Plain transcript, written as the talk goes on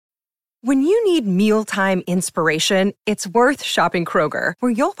When you need mealtime inspiration, it's worth shopping Kroger,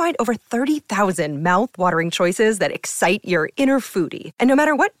 where you'll find over 30,000 mouth-watering choices that excite your inner foodie. And no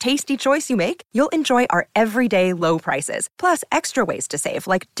matter what tasty choice you make, you'll enjoy our everyday low prices, plus extra ways to save,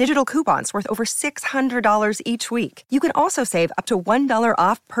 like digital coupons worth over $600 each week. You can also save up to $1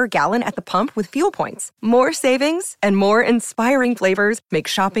 off per gallon at the pump with fuel points. More savings and more inspiring flavors make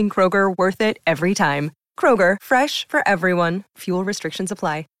shopping Kroger worth it every time. Kroger, fresh for everyone. Fuel restrictions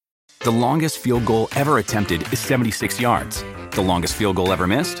apply. The longest field goal ever attempted is 76 yards. The longest field goal ever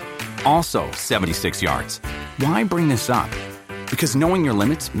missed? Also 76 yards. Why bring this up? Because knowing your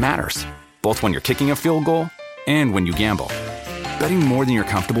limits matters, both when you're kicking a field goal and when you gamble. Betting more than you're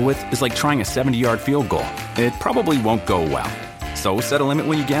comfortable with is like trying a 70-yard field goal. It probably won't go well. So set a limit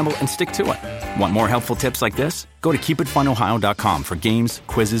when you gamble and stick to it. Want more helpful tips like this? Go to keepitfunohio.com for games,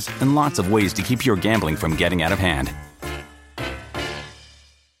 quizzes, and lots of ways to keep your gambling from getting out of hand.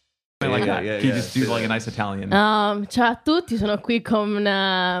 Like that. Can you just do like a nice Italian? Ciao a tutti, sono qui con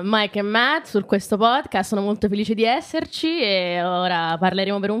Mike e Matt su questo podcast, sono molto felice di esserci e ora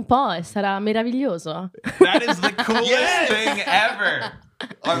parleremo per un po' e sarà meraviglioso. That is the coolest thing ever.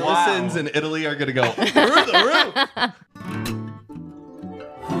 Our listens in Italy are going to go through the roof.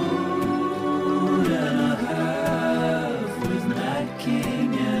 With Matt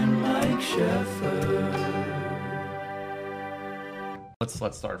King and Mike Sheffer.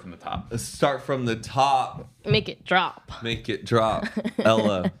 Let's start from the top. Let's start from the top. Make it drop. Make it drop.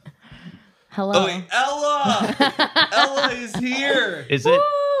 Ella. Hello. Oh, wait, Ella! Ella is here. Is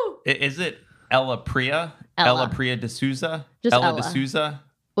it Ella Priya? Ella Priya D'Souza? Just Ella Ella. D'Souza?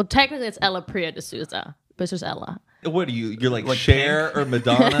 Well, technically it's Ella Priya D'Souza, but it's just Ella. What are you? You're like Cher Pink? or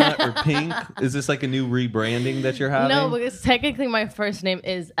Madonna or Pink? Is this like a new rebranding that you're having? No, because technically my first name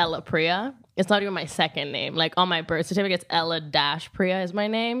is Ella Priya. It's not even my second name. Like on my birth certificate, it's Ella-Priya is my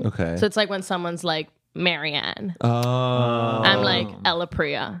name. Okay. So it's like when someone's like Marianne. Oh. I'm like Ella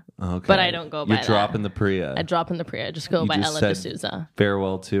Priya. Okay. But I don't go by You're that. dropping the Priya. I drop in the Priya. I just go You by just Ella said D'Souza.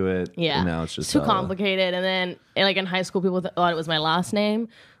 farewell to it. Yeah. And now it's just too Ella. complicated. And then like in high school, people thought it was my last name.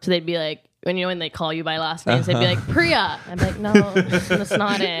 So they'd be like, when they call you by last names, they'd be like, Priya. I'm like, no, that's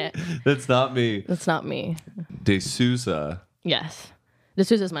not it. That's not me. That's not me. D'Souza. Yes.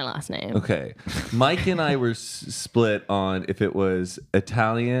 D'Souza is my last name. Okay. Mike and I were split on if it was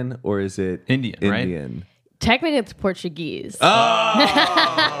Italian or is it Indian, right? Indian. Technically, it's Portuguese.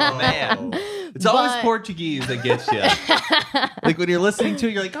 Oh, man. It's always But- Portuguese that gets you. Like when you're listening to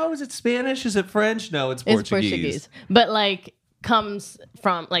it, you're like, oh, is it Spanish? Is it French? No, it's Portuguese. It's Portuguese. But like comes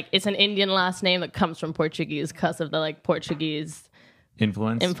from like it's an Indian last name that comes from Portuguese because of the like Portuguese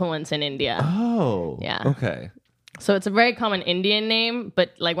Influence? influence in India. Oh. Yeah. Okay. So it's a very common Indian name,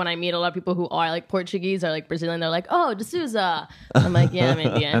 but like when I meet a lot of people who are like Portuguese or like Brazilian, they're like, "Oh, D'Souza." I'm like, "Yeah, I'm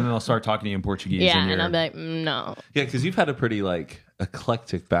Indian." And then they'll start talking to you in Portuguese. Yeah, and and I'll be like, "No." Yeah, because you've had a pretty like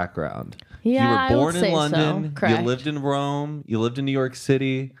eclectic background. Yeah, I you were would born in say so. London. You Correct. lived in Rome. You lived in New York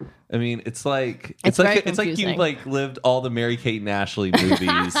City. I mean, it's like It's like very you've confusing. like lived all the Mary-Kate and Ashley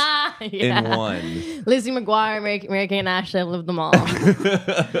movies in one. Lizzie McGuire, Mary Kate and Ashley, I've lived them all.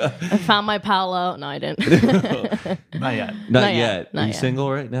 I found my Paolo. No, I didn't. Not yet. Not yet. Not Are you yet.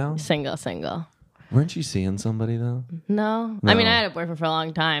 single right now? Single. Weren't you seeing somebody though? No. I mean, I had a boyfriend for a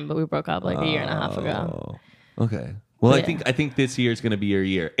long time, but we broke up like a year and a half ago. Oh, okay. Well, Yeah. I think this year is going to be your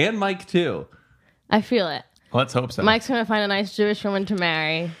year, and Mike too. I feel it. Let's hope so. Mike's gonna find a nice Jewish woman to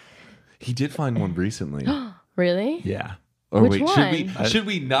marry. He did find one recently. Really? Yeah. Or Which wait, one? should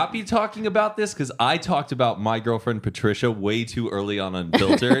we not be talking about this? Because I talked about my girlfriend Patricia way too early on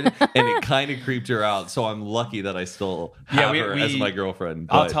Unfiltered, and it kind of creeped her out. So I'm lucky that I still have her as my girlfriend.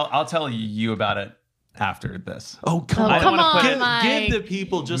 But- I'll tell you about it after this. Oh come Oh, on! come on, give, Mike. give the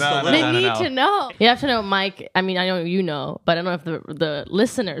people just No, a no, They little. need to know. You have to know, Mike. I mean, I know you know, but I don't know if the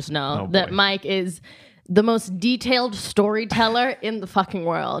listeners know Oh, that boy. Mike is the most detailed storyteller in the fucking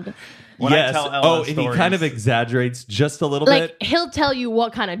world. When I Yes. tell Ella Oh, and he stories- kind of exaggerates just a little Like bit. he'll tell you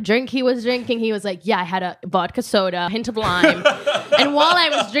what kind of drink he was drinking. He was like, "Yeah, I had a vodka soda, hint of lime." And while I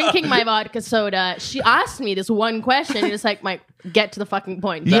was drinking my vodka soda, she asked me this one question. He was like, "Mike, get to the fucking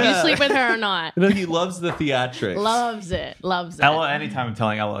point. Did you Yeah. sleep with her or not?" No, he loves the theatrics. Loves it. Ella, anytime I'm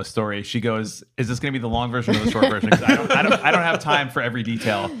telling Ella a story, she goes, "Is this going to be the long version or the short version?" Because I don't have time for every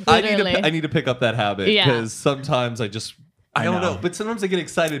detail. I Literally. need to pick up that habit Yeah. because sometimes I just I don't know, but sometimes I get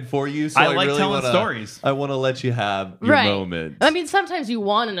excited for you. So I like really telling stories. I want to let you have your moment. I mean, sometimes you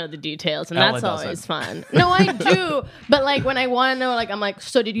want to know the details, and Ella that's doesn't. always fun. No, I do. But like when I want to know, like I'm like,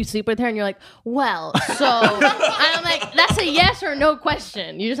 so did you sleep with her? And you're like, well, so. And I'm like, that's a yes or no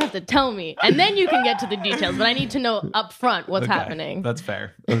question. You just have to tell me, and then you can get to the details. But I need to know up front what's Okay, happening. That's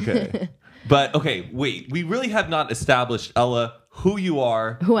fair. Okay. But okay, wait. We really have not established, Ella, who you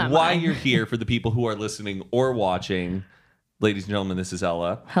are, Who am why I? you're here for the people who are listening or watching. Ladies and gentlemen, this is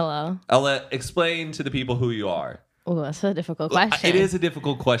Ella. Hello. Ella, explain to the people who you are. Oh, that's a difficult question. It is a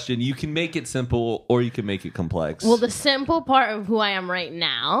difficult question. You can make it simple or you can make it complex. Well, the simple part of who I am right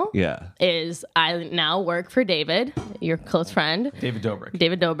now yeah. is I now work for David, your close friend, David Dobrik.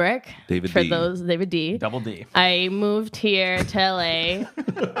 David Dobrik. David for D. those, David D. Double D. I moved here to LA.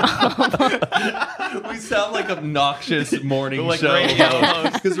 We sound like obnoxious morning Like show radio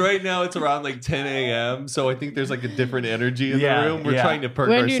hosts. Because right now it's around like 10 a.m. So I think there's like a different energy in the room. We're trying to perk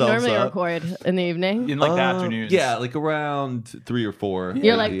When do you ourselves normally up. record? In the evening? In like the afternoons. Yeah, like around 3 or 4.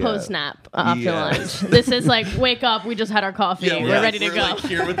 You're like Yeah. post nap after Yeah. lunch. This is like wake up. We just had our coffee. Yeah, we're ready to we're go. like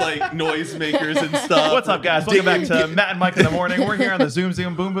here with like noisemakers and stuff. What's up, guys? Welcome back to Matt and Mike in the morning. We're here on the Zoom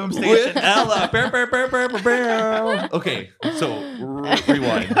Boom Boom with station. Ella. Brr, brr, brr, brr, brr, brr. Okay, so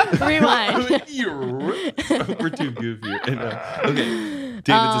rewind. Rewind. We're too goofy. Okay,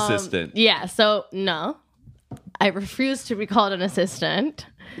 David's assistant. Yeah. So no, I refuse to be called an assistant.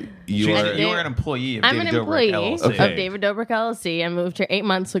 You are. You are an employee of I'm David an employee Dobrik LLC. Okay. of David Dobrik LLC. I moved here 8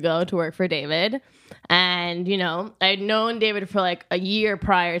 months ago to work for David. And, you know, I'd known David for like a year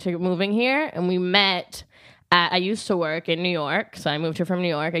prior to moving here. And we met I used to work in New York. So I moved here from New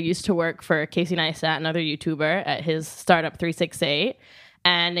York. I used to work for Casey Neistat, another YouTuber, at his startup 368.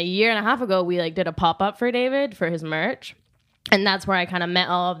 And a year and a half ago, we like did a pop-up for David for his merch. And that's where I kind of met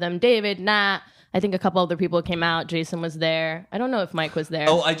all of them. David, Nat, I think a couple other people came out. Jason was there. I don't know if Mike was there.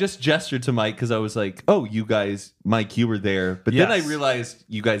 Oh, I just gestured to Mike because I was like, oh, you guys, Mike, you were there. But then I Yes. realized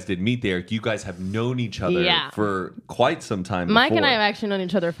you guys did meet there. You guys have known each other Yeah. for quite some time Mike and before. I have actually known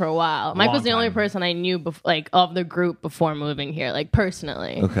each other for a while. Mike Long was the only time. person I knew like of the group before moving here, like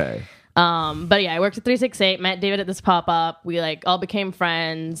personally. Okay. But yeah, I worked at 368, met David at this pop-up. We like all became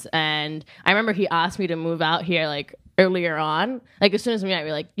friends, and I remember he asked me to move out here like earlier on. Like as soon as we met, we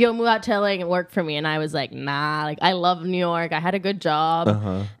were like, yo, move out to LA and work for me. And I was like, nah, like I love New York. I had a good job.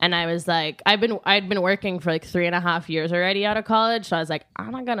 And I was like, I'd been working for like 3.5 years already out of college. So I was like,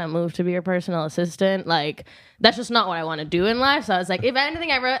 I'm not gonna move to be your personal assistant. Like that's just not what I want to do in life. So I was like, if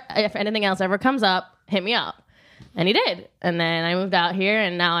anything else ever comes up, hit me up. And he did. And then I moved out here,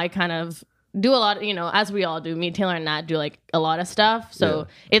 and now I kind of do a lot, you know, as we all do. Me, Taylor, and Nat do like a lot of stuff. So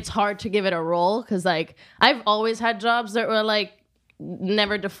it's hard to give it a role because like I've always had jobs that were like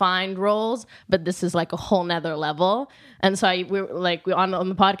never defined roles, but this is like a whole nother level. And so we were like on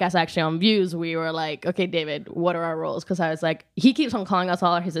the podcast, actually on Views, we were like, okay, David, what are our roles? Because I was like, he keeps on calling us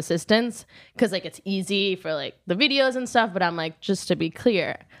all his assistants because like it's easy for like the videos and stuff. But I'm like, just to be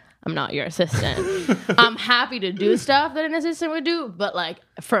clear, I'm not your assistant. I'm happy to do stuff that an assistant would do, but like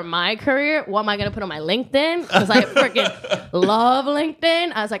for my career, what am I gonna put on my LinkedIn? Because I freaking love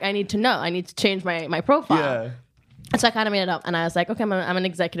LinkedIn. I was like, I need to know. I need to change my profile. Yeah. So I kind of made it up, and I was like, okay, I'm an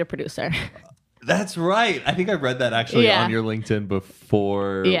executive producer. That's right. I think I read that actually Yeah. on your LinkedIn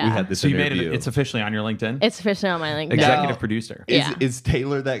before we Yeah. had this So you made interview. it. It's officially on your LinkedIn. It's officially on my LinkedIn. Executive producer. Yeah. Is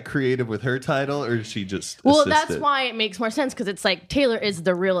Taylor that creative with her title, or is she just Well, assistant? that's why it makes more sense because it's like Taylor is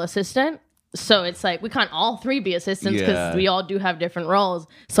the real assistant. So it's like we can't all three be assistants because Yeah. we all do have different roles.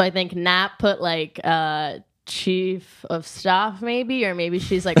 So I think Nat put like chief of staff maybe, or maybe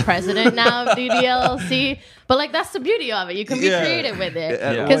she's like president now of DDLC. But like that's the beauty of it. You can be Yeah. creative with it.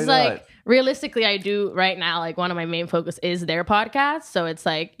 Yeah. Because Why not? like realistically, I do right now, like one of my main focus is their podcast. So it's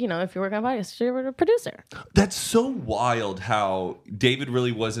like, you know, if you're working on a podcast, you're a producer. That's so wild how David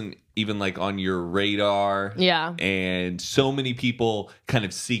really wasn't even like on your radar. Yeah. And so many people kind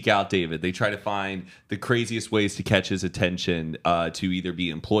of seek out David. They try to find the craziest ways to catch his attention, to either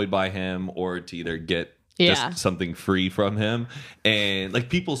be employed by him or to either get Yeah. just something free from him. And like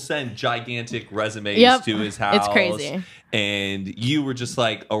people send gigantic resumes Yep. to his house. It's crazy. And you were just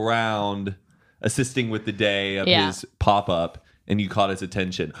like around assisting with the day of Yeah. his pop-up. And you caught his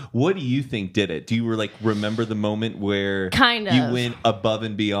attention. What do you think did it? Do you like remember the moment where Kind of. you went above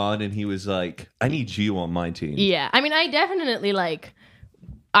and beyond, and he was like, "I need you on my team." Yeah. I mean, I definitely like,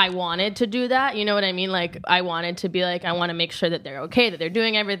 I wanted to do that. You know what I mean? Like, I wanted to be like, I want to make sure that they're okay, that they're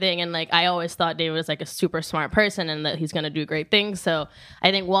doing everything. And like, I always thought David was like a super smart person and that he's going to do great things. So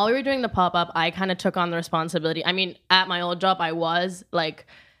I think while we were doing the pop-up, I kind of took on the responsibility. I mean, at my old job, I was like,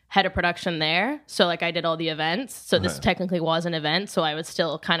 head of production there. So like I did all the events. So this technically was an event. So I was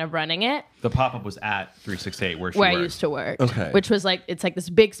still kind of running it. The pop-up was at 368 where I used to work. Okay. Which was like, it's like this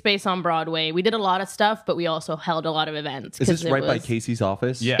big space on Broadway. We did a lot of stuff, but we also held a lot of events. Is this right by Casey's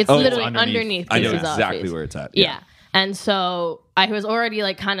office? Yeah. It's literally underneath I know Casey's exactly office. where it's at. Yeah. And so I was already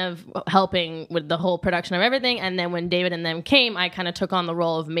like kind of helping with the whole production of everything. And then when David and them came, I kind of took on the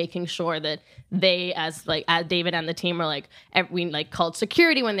role of making sure that they, as David and the team were like, we like called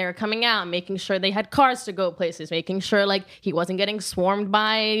security when they were coming out, making sure they had cars to go places, making sure like he wasn't getting swarmed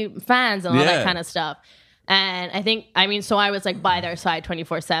by fans and all that kind of stuff. And so I was like by their side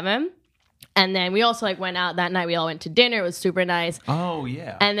 24/7. And then we also like went out that night. We all went to dinner. It was super nice. Oh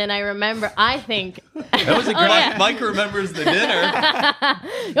yeah. And then I remember, I think That was a great. Mike remembers the dinner.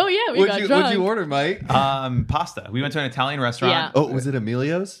 oh yeah, we got drunk. What'd you order, Mike? Pasta. We went to an Italian restaurant. Yeah. Oh, was it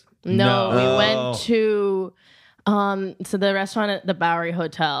Emilio's? No, we No. went to the restaurant at the Bowery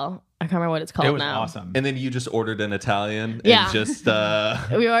Hotel. I can't remember what it's called It was now. awesome. And then you just ordered an Italian Yeah. and just I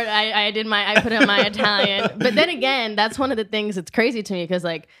put in my Italian. But then again, that's one of the things that's crazy to me because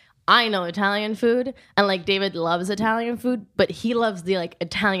like I know Italian food and like David loves Italian food, but he loves the like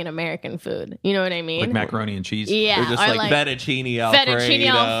Italian American food. You know what I mean? Like macaroni and cheese. Yeah. Or just or, like fettuccine Alfredo. Fettuccine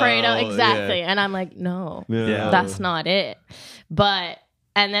Alfredo, exactly. Yeah. And I'm like, no, Yeah. that's not it.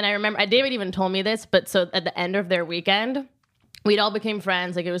 And then I remember, David even told me this, but so at the end of their weekend, we'd all became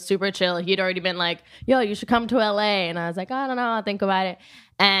friends. Like it was super chill. He'd already been like, yo, you should come to LA. And I was like, I don't know, I'll think about it.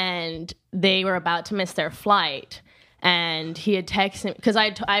 And they were about to miss their flight. And he had texted me because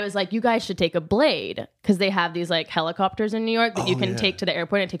I was like, you guys should take a Blade because they have these like helicopters in New York that you can take to the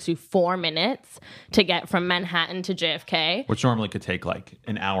airport. And it takes you 4 minutes to get from Manhattan to JFK. Which normally could take like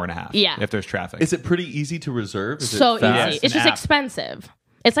an hour and a half. Yeah. If there's traffic. Is it pretty easy to reserve? Is So it fast? easy. It's an just app. expensive.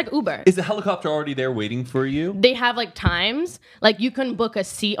 It's like Uber. Is the helicopter already there waiting for you? They have like times, like you can book a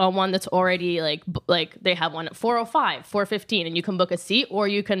seat on one that's already like they have one at 4:05, 4:15, and you can book a seat, or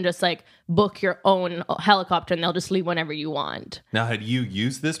you can just like book your own helicopter and they'll just leave whenever you want. Now, had you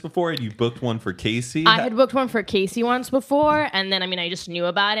used this before? Had you booked one for Casey? I had booked one for Casey once before, and then I just knew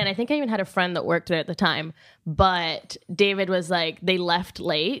about it, and I think I even had a friend that worked there at the time. But David was like, they left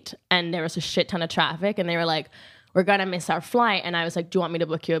late, and there was a shit ton of traffic, and they were like, we're gonna miss our flight. And I was like, do you want me to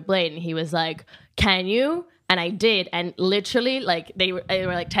book you a Blade? And he was like, can you? And I did. And literally, like, they were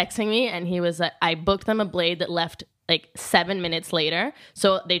like texting me, and he was like, I booked them a Blade that left like 7 minutes later.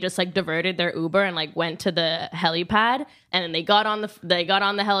 So they just like diverted their Uber and like went to the helipad, and then they got on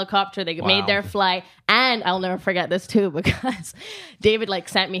the helicopter, they made their flight. And I'll never forget this too, because David like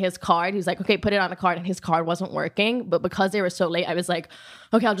sent me his card. He's like, okay, put it on the card, and his card wasn't working. But because they were so late, I was like,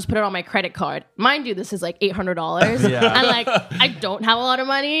 okay, I'll just put it on my credit card. Mind you, this is like $800. Yeah. And like, I don't have a lot of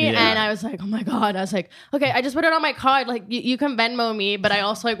money. Yeah. And I was like, oh my God. I was like, okay, I just put it on my card. Like, you can Venmo me. But I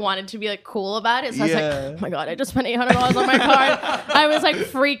also like wanted to be like cool about it. So I was like, oh my God, I just spent $800 on my card. I was like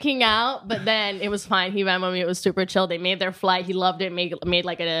freaking out. But then it was fine. He Venmoed me. It was super chill. They made their flight. He loved it. Made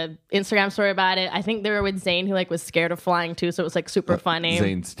like an Instagram story about it. I think they were with Zane, who like was scared of flying too. So it was like super funny.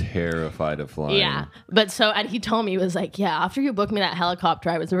 Zane's terrified of flying. Yeah. But so, and he told me, he was like, yeah, after you booked me that helicopter,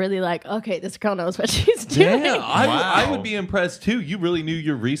 I was really like, okay, this girl knows what she's doing. Yeah, I Wow. would be impressed too. You really knew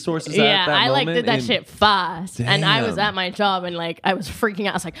your resources Yeah, at that I like moment. did that and- shit fast. And I was Damn. at my job and like I was freaking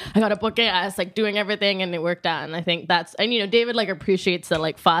out. I was like, I gotta book it. I was like doing everything and it worked out. And I think that's, and David like appreciates the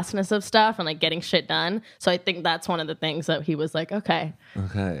like fastness of stuff and like getting shit done. So I think that's one of the things that he was like, okay,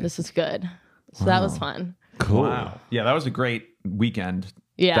 Okay. this is good. So that was fun. Cool. Wow. Yeah, that was a great weekend.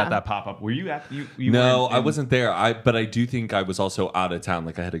 Yeah. That pop up. Were you at you? No, were I wasn't there. But I do think I was also out of town.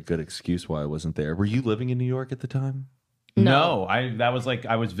 Like I had a good excuse why I wasn't there. Were you living in New York at the time? No, that was like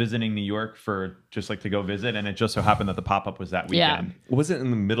I was visiting New York for just like to go visit, and it just so happened that the pop up was that Yeah. weekend. Was it in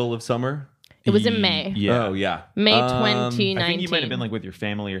the middle of summer? It was in May. Yeah. Oh yeah. May Um, 2019. I think you might have been like with your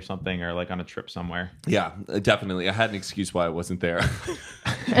family or something, or like on a trip somewhere. Yeah, definitely. I had an excuse why I wasn't there.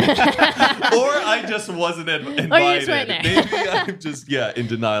 Or I just wasn't invited. Or you just weren't there. Maybe I'm just in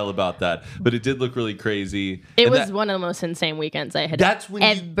denial about that. But it did look really crazy. It And was that- one of the most insane weekends I had That's when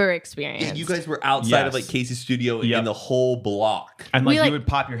ever experienced. Yeah, you guys were outside of Yes. like Casey's studio Yep. in the whole block. And like, We, like- you would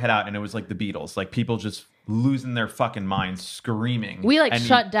pop your head out, and it was like the Beatles, like people just losing their fucking minds, screaming. We like And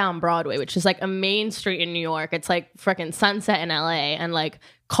shut down Broadway, which is like a main street in New York. It's like freaking Sunset in LA, and like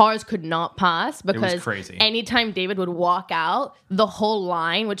cars could not pass because crazy. anytime David would walk out, the whole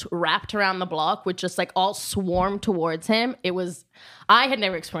line, which wrapped around the block, would just like all swarm towards him. It was, I had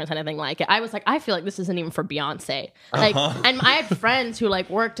never experienced anything like it. I was like, I feel like this isn't even for Beyonce. Like, and I had friends who like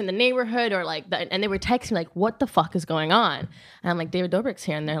worked in the neighborhood or like, and they were texting like, what the fuck is going on? And I'm like, David Dobrik's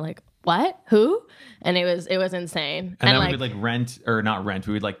here, and they're like, what? Who? And it was insane. And then we would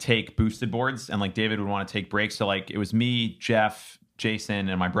we would like take boosted boards, and like David would want to take breaks. So like it was me, Jeff, Jason,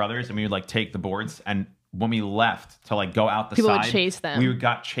 and my brothers, and we would like take the boards. And when we left to like go out the People side, would chase them. We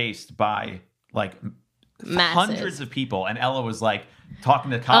got chased by like Masses. hundreds of people, and Ella was like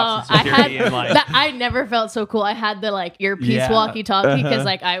talking to cops and security, and like I never felt so cool. I had the like earpiece walkie-talkie because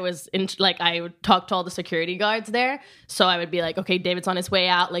like I was in I would talk to all the security guards there, so I would be like, okay, David's on his way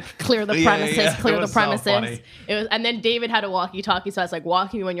out, like clear the premises, clear the premises. So funny. It was, and then David had a walkie-talkie, so I was like,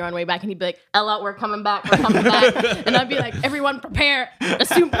 walk me when you're on way back, and he'd be like, Ella, we're coming back, and I'd be like, everyone prepare,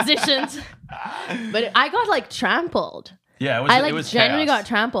 assume positions. But I got like trampled. Yeah, it was genuinely chaos. got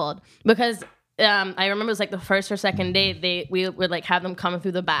trampled because. I remember it was like the first or second day we would like have them coming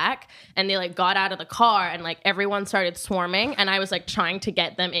through the back, and they like got out of the car, and like everyone started swarming, and I was like trying to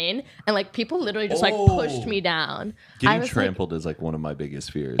get them in, and like people literally just like pushed me down. Getting trampled is like one of my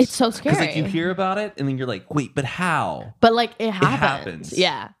biggest fears. It's so scary. Because like you hear about it and then you're like, wait, but how? But like it happens.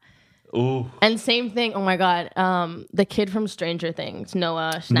 Yeah. Ooh. And same thing. Oh my god. The kid from Stranger Things,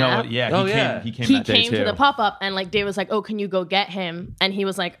 Noah Schnapp. He came He that day came to the pop up, and like Dave was like, "Oh, can you go get him?" And he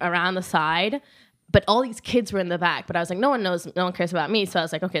was like around the side, but all these kids were in the back. But I was like, no one cares about me. So I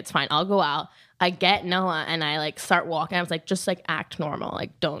was like, okay, it's fine. I'll go out. I get Noah, and I like start walking. I was like, just like act normal.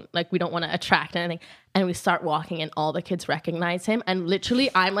 Like we don't want to attract anything. And we start walking, and all the kids recognize him. And literally,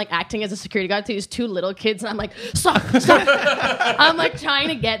 I'm like acting as a security guard to these two little kids, and I'm like, stop. I'm like trying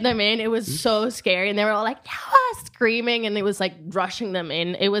to get them in. It was so scary, and they were all like, Noah, screaming, and it was like rushing them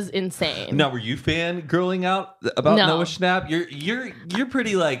in. It was insane. Now, were you fangirling out about Noah Schnapp? You're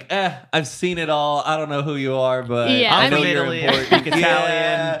pretty like, I've seen it all. I don't know who you are, but I know you're important. Speak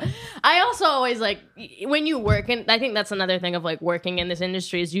Italian. I also always like when you work in. I think that's another thing of like working in this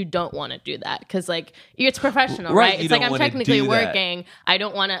industry is you don't want to do that because like it's professional, right? It's like I'm technically working. I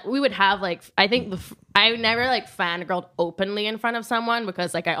don't want to. We would have like I think I would never like fangirled openly in front of someone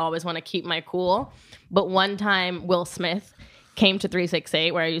because like I always want to keep my cool. But one time Will Smith came to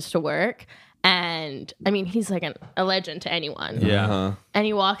 368 where I used to work. And I mean, he's like a legend to anyone. Yeah. Uh-huh. And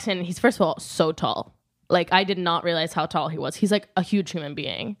he walks in. He's first of all so tall. Like I did not realize how tall he was. He's like a huge human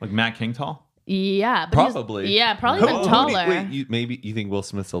being. Like Matt King tall? Yeah, but probably. Probably even taller. Wait, you think Will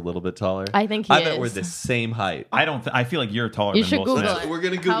Smith's a little bit taller? I think he is. I bet we're the same height. I feel like you're taller You than should Will Google Smith. it. We're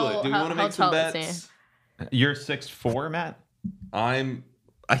gonna Google it. Do we want to make some bets? You're 6'4", Matt? I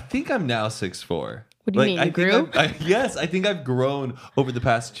think I'm now 6'4". What do you mean? You grew? Yes, I think I've grown over the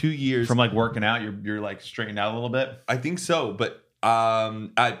past 2 years. From like working out, you're like straightened out a little bit. I think so, but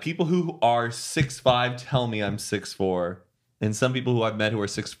people who are 6'5" tell me I'm 6'4", and some people who I've met who are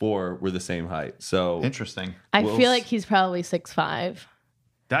 6'4" were the same height. So interesting. I feel like he's probably 6'5".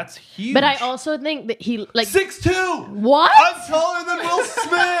 That's huge. But I also think that he like 6'2". What? I'm taller than Will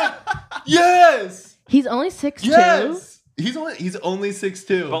Smith. Yes. He's only 6'2". Yes. He's only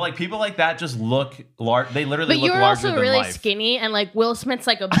 6'2". But like people like that just look large. They literally but look you're larger also than really life. skinny, and like Will Smith's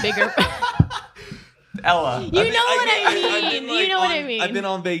like a bigger. Ella. You know what I mean. I've been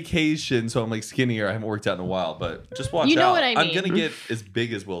on vacation, so I'm like skinnier. I haven't worked out in a while, but just watch out. You know what I mean. I'm gonna get as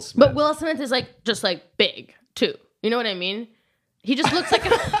big as Will Smith. But Will Smith is like just like big too. You know what I mean? He just looks like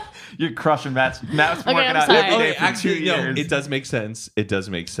a. You're crushing Matt's working I'm out sorry. every day for actually, 2 years. it does make sense. It does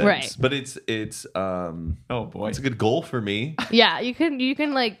make sense. Right. But it's oh boy, it's a good goal for me. Yeah, you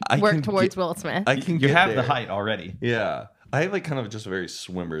can like work towards Will Smith. You have the height already. Yeah. I have like kind of just a very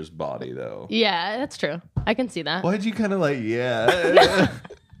swimmer's body though. Yeah, that's true. I can see that. Why'd you kind of like I'm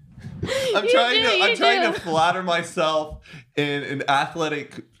trying to flatter myself in an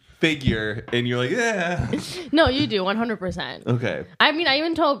athletic figure, and you're like, yeah. No, you do 100%. Okay. I mean, I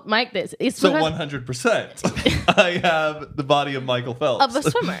even told Mike this. It's So because 100%. I have the body of Michael Phelps. of a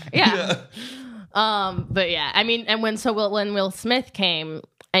swimmer. Yeah. But yeah, I mean, and when Will Smith came,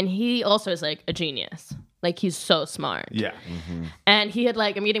 and he also is like a genius. Like he's so smart. Yeah. Mm-hmm. And he had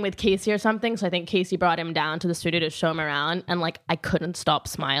like a meeting with Casey or something. So I think Casey brought him down to the studio to show him around. And like I couldn't stop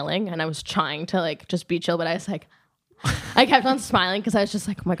smiling. And I was trying to like just be chill, but I was like, I kept on smiling because I was just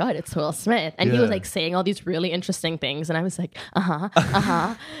like, oh my God, it's Will Smith. And he was like saying all these really interesting things. And I was like,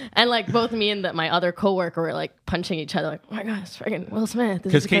 And like both me and my other coworker were like punching each other like, oh my God, it's freaking Will Smith.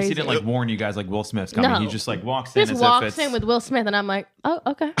 Because Casey didn't like warn you guys like Will Smith's coming. No. He just like walks He in just as walks if it's... in with Will Smith. And I'm like, oh,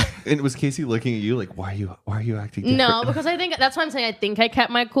 okay. And was Casey looking at you like, why are you acting different? No, because I think that's why I'm saying I think I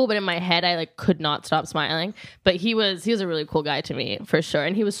kept my cool, but in my head I like could not stop smiling. But he was a really cool guy to me for sure,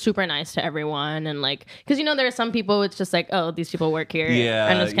 and he was super nice to everyone. And like, because you know there are some people it's just like, oh, these people work here,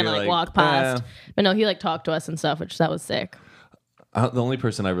 and just kind of like walk past. But no, he like talked to us and stuff, which that was sick. The only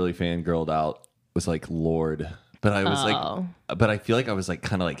person I really fangirled out was like Lorde. but I was but I feel like I was like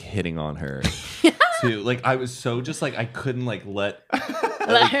kind of like hitting on her too. Like I was so just like I couldn't like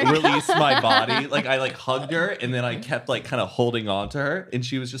release my body. Like I like hugged her and then I kept like kind of holding on to her, and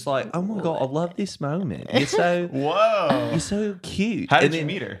she was just like, "Oh my god, I love this moment. You're so you're so cute." How did you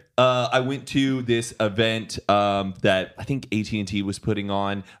meet her? I went to this event that I think AT&T was putting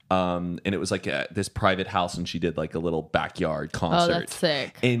on, and it was like this private house, and she did like a little backyard concert. Oh, that's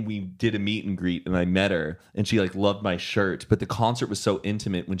sick. And we did a meet and greet, and I met her, and she like loved my shirt. But the concert was so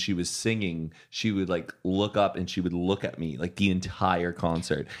intimate. When she was singing, she would like look up and she would look at me like the entire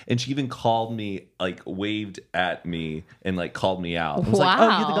concert, and she even called me, like waved at me and like called me out. I was like,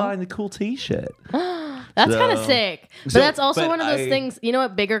 "Oh, you're the guy in the cool T-shirt." That's kind of sick. But that's also one of those things, you know,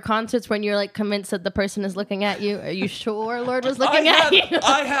 at bigger concerts when you're like convinced that the person is looking at you. Are you sure Lord was looking at you?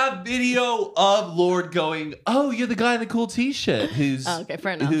 I have video of Lord going, "Oh, you're the guy in the cool T-shirt who's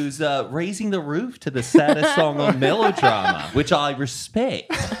fair enough. who's raising the roof to the saddest song on Melodrama," which I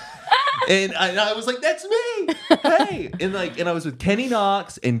respect. And I was like, "That's me." Hey, and I was with Kenny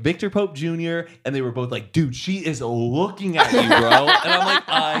Knox and Victor Pope Jr. and they were both like, "Dude, she is looking at you, bro." And I'm like,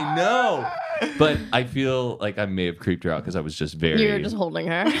 "I know," but I feel like I may have creeped her out because I was just very. You were just holding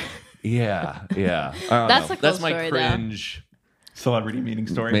her. Yeah. I don't That's know. a cool That's my story, cringe Celebrity meeting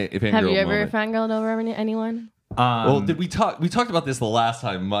story. Have you ever fangirled over anyone? Well, did we talk? We talked about this the last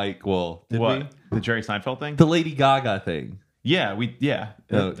time, Mike. Well, did we? The Jerry Seinfeld thing? The Lady Gaga thing. Yeah,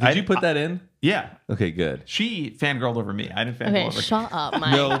 Did you put that in? Yeah. Okay, good. She fangirled over me. I didn't fangirl over her. Shut up,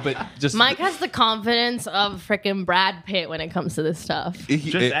 Mike. No, but just Mike has the confidence of freaking Brad Pitt when it comes to this stuff.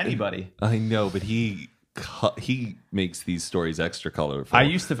 Just anybody. I know, but he makes these stories extra colorful. I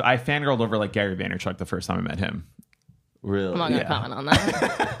fangirled over like Gary Vaynerchuk the first time I met him. Really? I'm not gonna comment on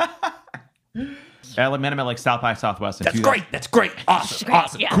that. I met him at like South by Southwest. That's great. That's great. Awesome. Great,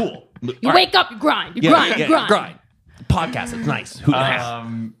 Awesome. yeah. Cool. You wake up, you grind, you grind. Podcast is nice. Who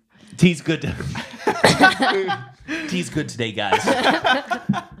Tea's good. Tea's good today, guys.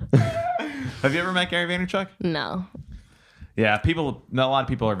 Have you ever met Gary Vaynerchuk? No. Yeah, a lot of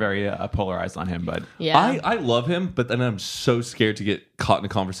people are very polarized on him, but Yeah. I love him, but then I'm so scared to get caught in a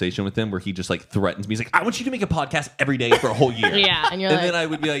conversation with him where he just like threatens me. He's like, "I want you to make a podcast every day for a whole year." Yeah, and you're and like, then I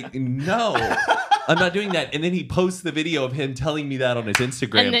would be like, "No, I'm not doing that." And then he posts the video of him telling me that on his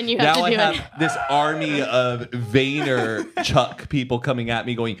Instagram. And then you have now to do I it. have this army of Vaynerchuk people coming at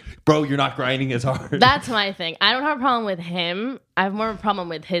me going, "Bro, you're not grinding as hard." that's my thing. I don't have a problem with him. I have more of a problem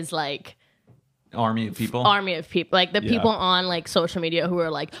with his like army of people. Like the people on like social media who are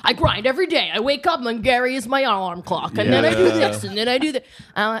like, "I grind every day. I wake up and Gary is my alarm clock, and then I do this, and then I do that."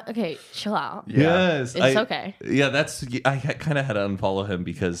 I'm like, okay, chill out. Yes, It's okay. Yeah, I kind of had to unfollow him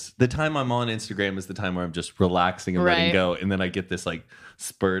because the time I'm on Instagram is the time where I'm just relaxing and letting Right. go, and then I get this like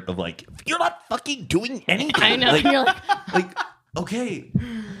spurt of like, "You're not fucking doing anything." I know. Like, You're like, like, okay,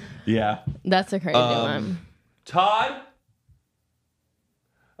 Yeah. that's a crazy one. Todd.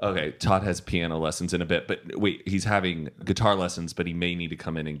 Okay, Todd has piano lessons in a bit, but wait, he's having guitar lessons, but he may need to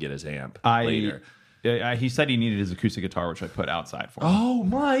come in and get his amp later. He said he needed his acoustic guitar, which I put outside for him. Oh,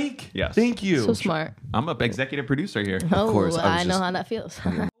 Mike. Yes. Thank you. So smart. I'm a executive producer here. Oh, course, I know how that feels.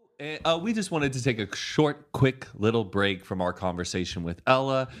 We just wanted to take a short, quick little break from our conversation with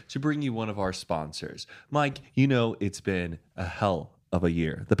Ella to bring you one of our sponsors. Mike, you know it's been a hell of a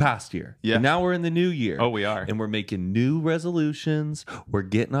year, the past year. Yeah. And now we're in the new year. Oh, we are. And we're making new resolutions. We're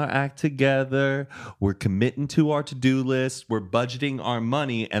getting our act together. We're committing to our to-do list. We're budgeting our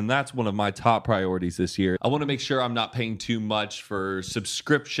money. And that's one of my top priorities this year. I want to make sure I'm not paying too much for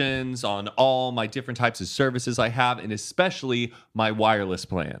subscriptions on all my different types of services I have, and especially my wireless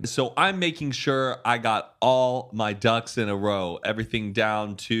plan. So I'm making sure I got all my ducks in a row, everything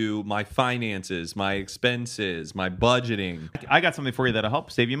down to my finances, my expenses, my budgeting. I got something for you that'll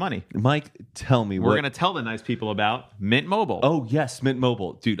help save you money. Mike, tell me We're going to tell the nice people about Mint Mobile. Oh, yes, Mint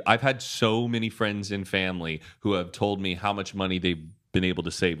Mobile. Dude, I've had so many friends and family who have told me how much money they've been able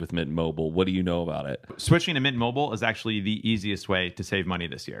to save with Mint Mobile. What do you know about it? Switching to Mint Mobile is actually the easiest way to save money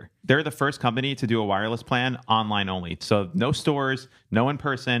this year. They're the first company to do a wireless plan online only. So no stores, no in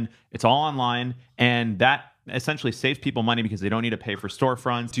person. It's all online. And that essentially saves people money because they don't need to pay for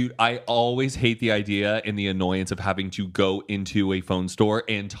storefronts. Dude, I always hate the idea and the annoyance of having to go into a phone store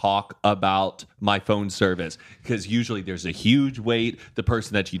and talk about my phone service, because usually there's a huge wait. The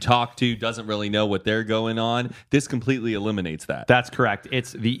person that you talk to doesn't really know what they're going on. This completely eliminates that. That's correct.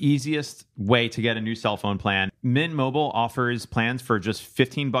 It's the easiest way to get a new cell phone plan. Mint Mobile offers plans for just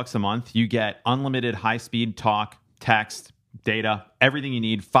 $15 a month. You get unlimited high-speed talk, text, data, everything you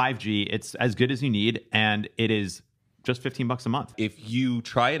need, 5G. It's as good as you need, and it is just $15 a month. If you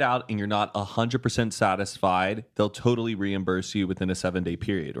try it out and you're not 100% satisfied, they'll totally reimburse you within a 7-day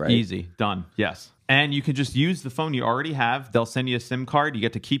period, right? Easy. Done. Yes. And you can just use the phone you already have. They'll send you a SIM card. You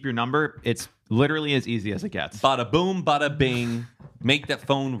get to keep your number. It's literally as easy as it gets. Bada boom, bada bing. Make that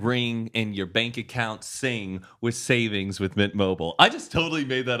phone ring and your bank account sing with savings with Mint Mobile. I just totally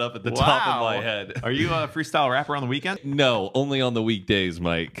made that up at the top of my head. Are you a freestyle rapper on the weekend? No, only on the weekdays,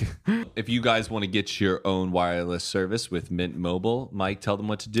 Mike. If you guys want to get your own wireless service with Mint Mobile, Mike, tell them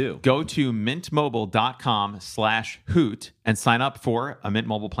what to do. Go to mintmobile.com/hoot and sign up for a Mint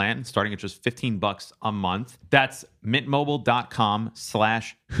Mobile plan starting at just $15 a month. That's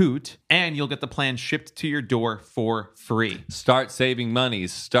mintmobile.com/hoot, and you'll get the plan shipped to your door for free. Start saving money.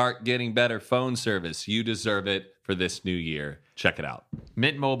 Start getting better phone service. You deserve it for this new year. Check it out.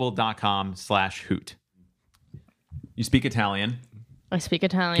 mintmobile.com/hoot. You speak Italian. I speak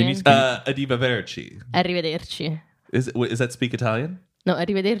Italian. Arrivederci. Arrivederci. Is that speak Italian? No,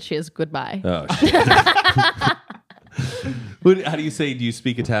 arrivederci is goodbye. Oh, shit. How do you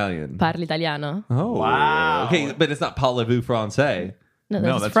speak Italian? Parli italiano. Oh, Wow. Okay, but it's not parlez-vous français.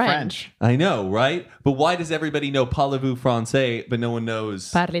 No, that's French. I know, right? But why does everybody know parlez-vous français, but no one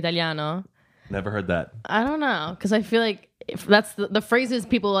knows? Parli italiano. Never heard that. I don't know, because I feel like if that's the phrases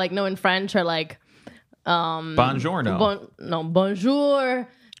people like know in French are like Buongiorno. Bonjour,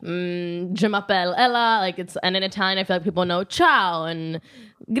 je m'appelle Ella, like it's, and in Italian I feel like people know ciao and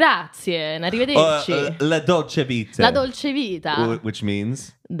grazie and arrivederci. La dolce vita. La dolce vita. Which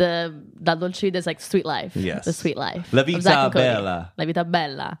means? La dolce vita is like sweet life. Yes. The sweet life. La of vita Zack and Cody. bella. La vita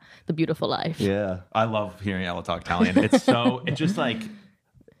bella. The beautiful life. Yeah. I love hearing Ella talk Italian. It's just like,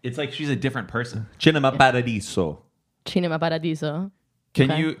 it's like she's a different person. Cinema Paradiso. Cinema Paradiso. Can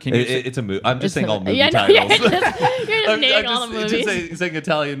Okay. you It's a movie. I'm just saying all movie Yeah, no, titles. you're just naming all the movies. Just saying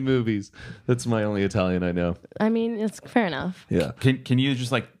Italian movies. That's my only Italian I know. I mean, it's fair enough. Yeah. can you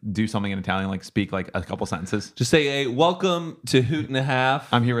just like do something in Italian, like speak like a couple sentences? Just say, hey, welcome to Hoot and a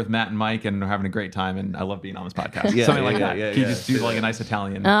Half. I'm here with Matt and Mike, and we're having a great time, and I love being on this podcast. Yeah, Something yeah, like yeah, that. yeah, Can you yeah. just do like a nice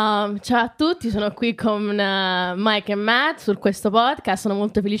Italian? Ciao a tutti, sono qui con Mike e Matt su questo podcast, sono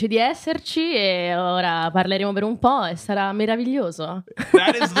molto felice di esserci e ora parleremo per un po' e sarà meraviglioso.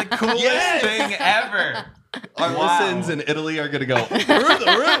 That is the coolest thing ever. Our listens in Italy are going to go through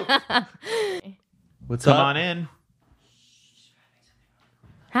the roof. What's Come up? on in.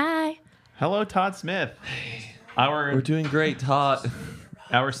 Hi. Hello, Todd Smith. We're doing great, Todd.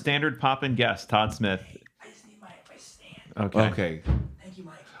 Our standard pop-in guest, Todd Smith. I just need my stand. Okay. Thank you,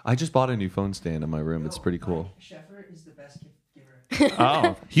 Mike. I just bought a new phone stand in my room. It's pretty cool. Sheffer is the best gift giver.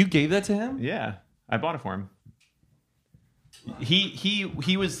 Oh, You gave that to him? yeah. I bought it for him.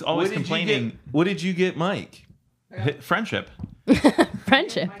 He was always complaining. What did you get, Mike? Friendship.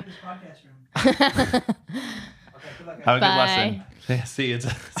 Friendship. Mike, this podcast room. Okay, good luck, Have a guys. good Bye. lesson. Yeah, see you,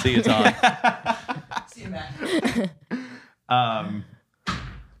 Todd. See you, Matt.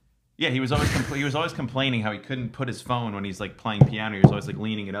 Yeah, he was always complaining how he couldn't put his phone when he's like playing piano. He was always like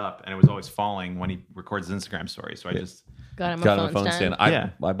leaning it up, and it was always falling when he records his Instagram story. So I just Got him Got a him a phone stand. Yeah.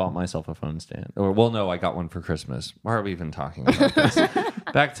 I bought myself a phone stand. Or, well, no, I got one for Christmas. Why are we even talking about this?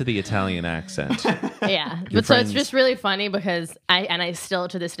 Back to the Italian accent. Yeah. But so friends- it's just really funny because I still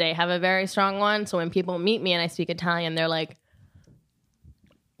to this day have a very strong one. So when people meet me and I speak Italian, they're like,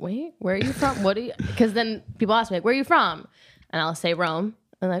 wait, where are you from? What do you, because then people ask me, like, where are you from? And I'll say Rome.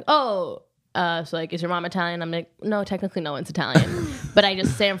 And like, oh, so like, is your mom Italian? I'm like, no, technically no one's Italian. But I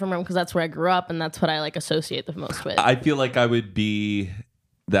just say I'm from Rome because that's where I grew up and that's what I like associate the most with. I feel like I would be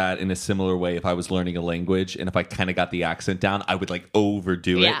that in a similar way if I was learning a language, and if I kind of got the accent down, I would like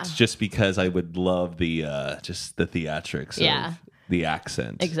overdo Yeah. it just because I would love the just the theatrics Yeah. of the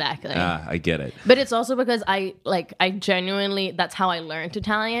accent. Exactly. I get it. But it's also because I genuinely, that's how I learned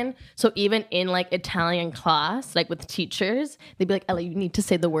Italian. So even in like Italian class, like with teachers, they'd be like, Ella, you need to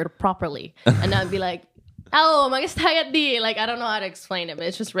say the word properly. And I'd be like, oh, ma che stai a dire? Like, I don't know how to explain it, but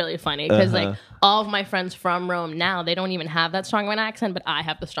it's just really funny because like all of my friends from Rome now, they don't even have that strong of an accent, but I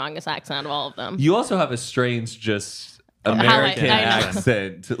have the strongest accent of all of them. You also have a strange, just How American I know.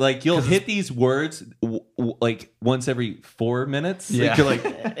 accent. Like you'll hit these words like once every 4 minutes. Yeah. Like, you're like,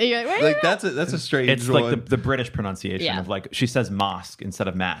 You're like, like that's a strange it's one. like the British pronunciation Yeah. of like she says mosque instead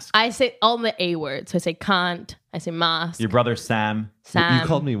of mask. I say all the A words. So I say can't, I say mask, Your brother Sam. Sam. You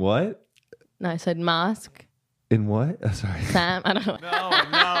called me what? No, I said mask, In what? Oh, sorry. Sam. I don't know.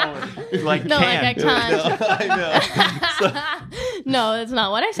 No. Like No, can. like I can't. I know. No, that's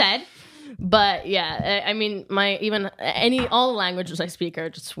not what I said. But yeah, I mean, all the languages I speak are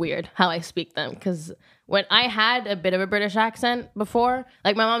just weird how I speak them. Because when I had a bit of a British accent before,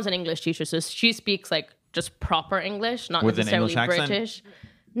 like my mom's an English teacher, so she speaks like just proper English, not With an necessarily English accent? British.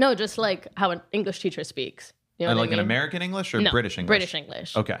 No, just like how an English teacher speaks. You know what Like I mean? an American English or No, British English? British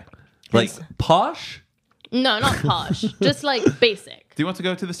English. Okay. Like posh? No, not posh. Just like basic. Do you want to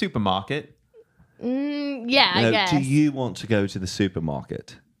go to the supermarket? Yeah, I No, guess. do you want to go to the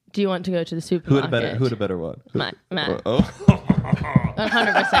supermarket? Do you want to go to the Who supermarket? had a better one? Matt. Oh.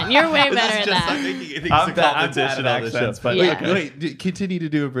 100%. You're way better at that. I'm bad at accents, but Yeah. Continue to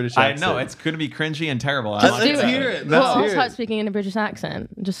do a British I accent. know it's going to be cringy and terrible. Just I'm do not Let's gonna- hear it. Well, Let's I'll hear start it. speaking in a British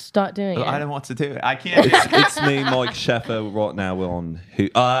accent. Just start doing it. I don't want to do it. I can't. It's me, Mike Sheffer, right now. We're on who?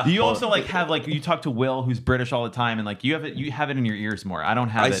 Do you also like have like you talk to Will, who's British all the time, and like you have it in your ears more. I don't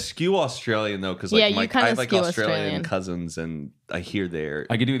have I it. skew Australian though, because Yeah, like you I kinda have like skew Australian Australian. cousins, and I hear their.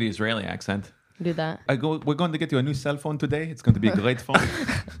 I could do the Israeli accent. Do that. We're going to get you a new cell phone today. It's going to be a great phone.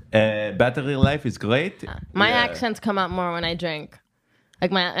 Battery life is great. My Yeah. accents come out more when I drink. Like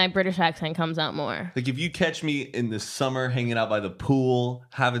my British accent comes out more. Like if you catch me in the summer hanging out by the pool,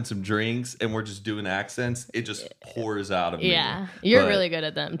 having some drinks, and we're just doing accents, it just pours out of me. Yeah, you're But, really good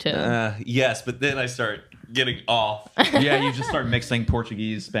at them too. Yes, but then I start getting off. Yeah, you just start mixing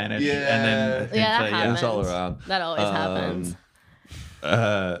Portuguese, Spanish, Yeah. and then yeah, that into- happens. It's all around. That always happens.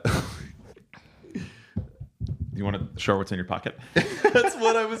 Do you want to show what's in your pocket? That's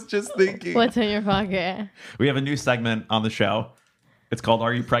what I was just thinking. What's in your pocket? We have a new segment on the show. It's called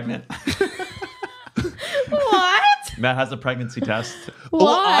 "Are You Pregnant?" What? Matt has a pregnancy test. Well,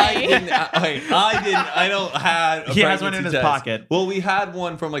 Why? I don't have. A He has one pregnancy in his test. pocket. Well, we had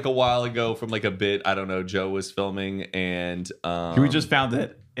one from like a while ago, from like a bit. I don't know. Joe was filming, and We just found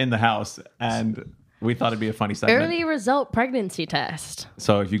it in the house, and we thought it'd be a funny segment. Early result pregnancy test.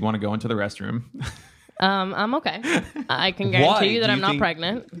 So if you want to go into the restroom, I'm okay. I can guarantee Why? you that Do you I'm not think-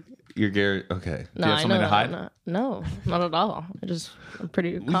 pregnant. You're Gary. Okay. No, have I something know to that hide? I'm not. No, not at all. I'm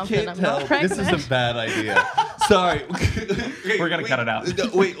pretty We confident can't I'm tell. not pregnant. This is a bad idea. Sorry. We're gonna cut it out. No,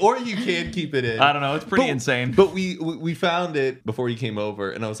 wait, or you can keep it in. I don't know. It's pretty But- insane. But we found it before you came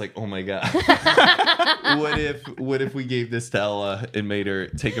over, and I was like, oh my god. What if we gave this to Ella and made her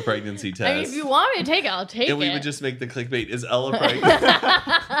take a pregnancy test? I mean, if you want me to take it, I'll take and we it. would just make the clickbait, is Ella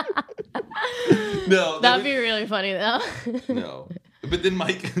pregnant? No. That'd be really funny though. No. But then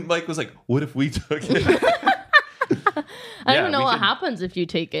Mike was like, what if we took it? I don't Yeah, even know we what could- happens if you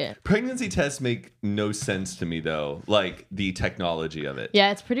take it. Pregnancy tests make no sense to me though, like the technology of it.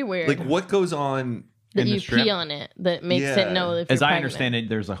 Yeah, it's pretty weird. Like what goes on? that in the you strip? pee on it that makes Yeah. it know if As you're I pregnant. understand it,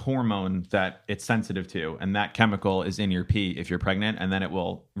 there's a hormone that it's sensitive to, and that chemical is in your pee if you're pregnant, and then it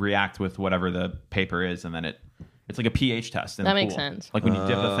will react with whatever the paper is, and then it's like a pH test. In That the makes pool. sense. Like when you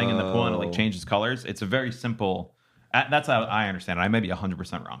dip the thing in the pool and it Oh. like changes colors. It's a very simple. That's how I understand it. I may be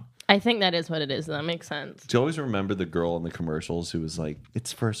 100% wrong. I think that is what it is. That makes sense. Do you always remember the girl in the commercials who was like,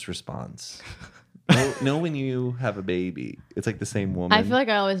 it's first response? know when you have a baby. It's like the same woman. I feel like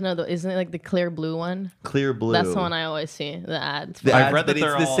I always know isn't it like the clear blue one? Clear blue. That's the one I always see. The ads. The I've ads, read that but it's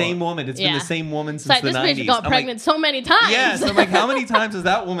they're the all- same woman. It's been Yeah. the same woman It's since like the this 90s. bitch got I'm like, pregnant so many times. yes, I'm like, how many times has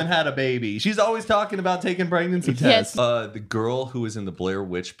that woman had a baby? She's always talking about taking pregnancy tests. Yes. The girl who was in the Blair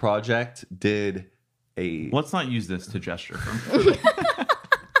Witch Project did a. Let's not use this to gesture from.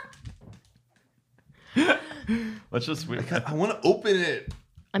 Let's just. I want to open it.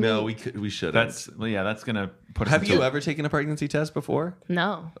 I No, mean- we shouldn't. That's gonna put us. Have into you ever taken a pregnancy test before?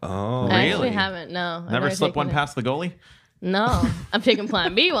 No. Oh, I actually Really? haven't. No. I've never slipped taken one it. past the goalie? No. I've taken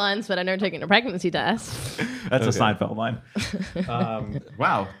Plan B once, but I've never taken a pregnancy test. That's a Okay. Seinfeld line.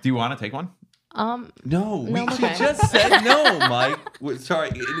 Wow. Do you want to take one? No, No, she okay. just said no, Mike.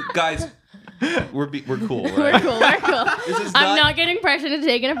 Sorry, guys. We're cool, right? We're cool. We're cool. This is I'm not- not getting pressured into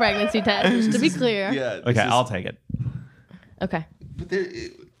taking a pregnancy test, just to be clear. Yeah. this Okay, is- I'll take it. Okay.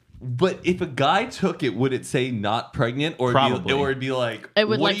 But if a guy took it, would it say not pregnant, or Probably. it'd be like It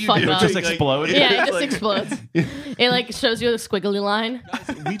would, what like, are you fuck doing? up. Just Like- explode? Yeah, it just like- explodes. It like shows you a squiggly line.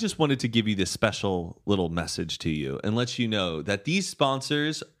 We just wanted to give you this special little message to you and let you know that these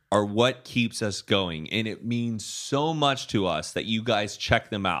sponsors are what keeps us going. And it means so much to us that you guys check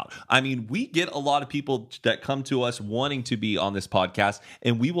them out. I mean, we get a lot of people that come to us wanting to be on this podcast,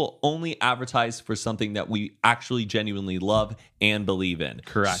 and we will only advertise for something that we actually genuinely love and believe in.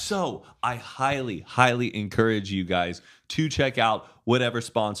 Correct. So I highly, highly encourage you guys to check out whatever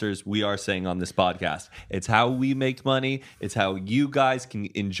sponsors we are saying on this podcast. It's how we make money. It's how you guys can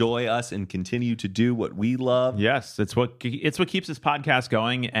enjoy us and continue to do what we love. Yes, it's what keeps this podcast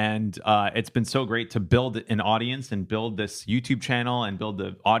going, and it's been so great to build an audience and build this YouTube channel and build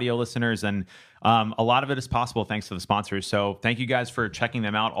the audio listeners, and a lot of it is possible thanks to the sponsors. So thank you guys for checking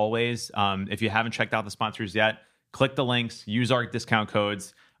them out always. If you haven't checked out the sponsors yet, click the links, use our discount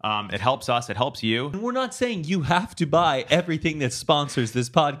codes. It helps us. It helps you. And we're not saying you have to buy everything that sponsors this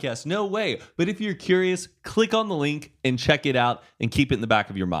podcast. No way. But if you're curious, click on the link and check it out and keep it in the back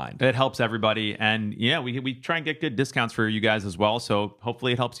of your mind. It helps everybody. And yeah, we try and get good discounts for you guys as well. So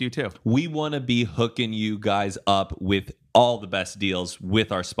hopefully it helps you too. We want to be hooking you guys up with all the best deals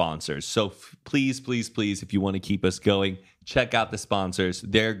with our sponsors. So please, please, please, if you want to keep us going, check out the sponsors.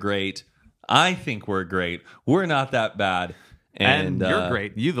 They're great. I think we're great. We're not that bad. And you're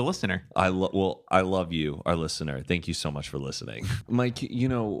great. You, the listener. I love you, our listener. Thank you so much for listening. Mike, you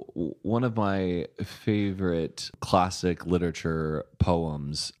know, one of my favorite classic literature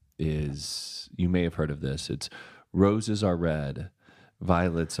poems is, you may have heard of this. It's roses are red,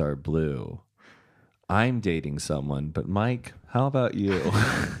 violets are blue. I'm dating someone, but Mike, how about you?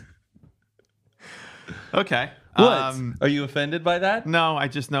 Okay. What? Are you offended by that? No, I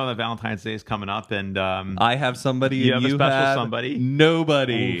just know that Valentine's Day is coming up, and I have somebody. You and have a you special have somebody.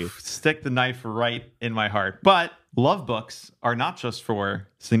 Nobody. Oof, stick the knife right in my heart. But love books are not just for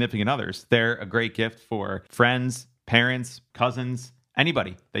significant others. They're a great gift for friends, parents, cousins,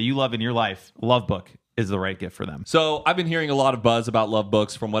 anybody that you love in your life. Love book is the right gift for them. So I've been hearing a lot of buzz about love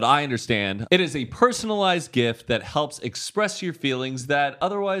books. From what I understand, it is a personalized gift that helps express your feelings that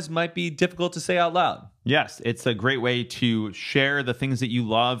otherwise might be difficult to say out loud. Yes, it's a great way to share the things that you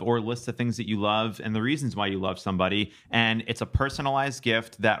love or list the things that you love and the reasons why you love somebody. And it's a personalized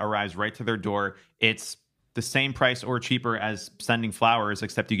gift that arrives right to their door. It's the same price or cheaper as sending flowers,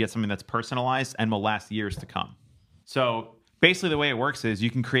 except you get something that's personalized and will last years to come. So basically, the way it works is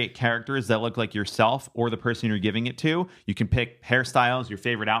you can create characters that look like yourself or the person you're giving it to. You can pick hairstyles, your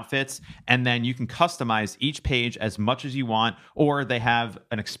favorite outfits, and then you can customize each page as much as you want. Or they have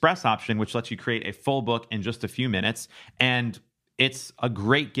an express option, which lets you create a full book in just a few minutes. And it's a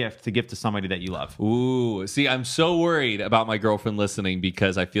great gift to give to somebody that you love. Ooh, see, I'm so worried about my girlfriend listening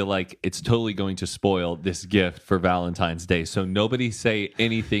because I feel like it's totally going to spoil this gift for Valentine's Day. So nobody say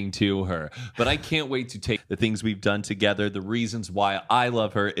anything to her. But I can't wait to take the things we've done together, the reasons why I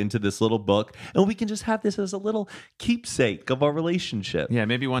love her, into this little book. And we can just have this as a little keepsake of our relationship. Yeah,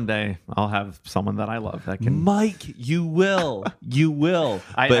 maybe one day I'll have someone that I love that can. Mike, you will. You will.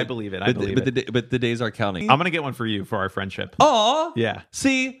 I believe it. I believe it. But the days are counting. I'm going to get one for you for our friendship. Aw. Yeah.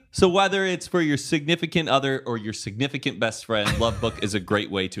 See? So whether it's for your significant other or your significant best friend, Love Book is a great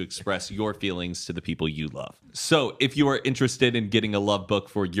way to express your feelings to the people you love. So if you are interested in getting a love book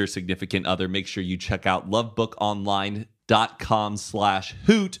for your significant other, make sure you check out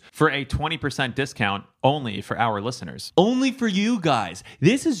lovebookonline.com/hoot for a 20% discount only for our listeners. Only for you guys.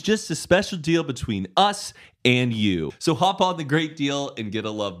 This is just a special deal between us and you. So hop on the great deal and get a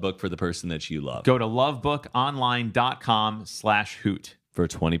love book for the person that you love. Go to lovebookonline.com/hoot for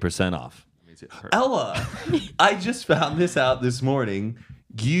 20% off. Ella, I just found this out this morning.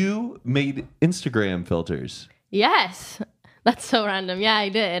 You made Instagram filters. Yes. That's so random. Yeah, I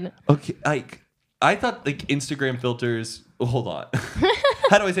did. Okay, I thought like Instagram filters. Hold on.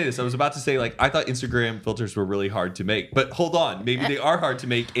 How do I say this? I was about to say I thought Instagram filters were really hard to make, but hold on. Maybe they are hard to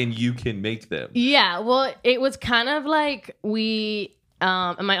make and you can make them. Yeah. Well, it was kind of like we,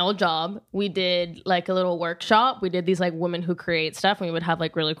 in my old job, we did like a little workshop. We did these like women who create stuff, and we would have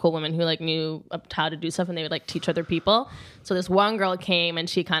like really cool women who like knew how to do stuff, and they would like teach other people. So this one girl came and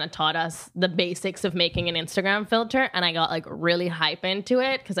she kind of taught us the basics of making an Instagram filter, and I got like really hype into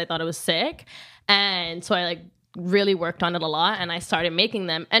it because I thought it was sick. And so I like really worked on it a lot, and I started making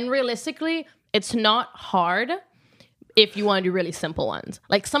them. And realistically, it's not hard if you want to do really simple ones.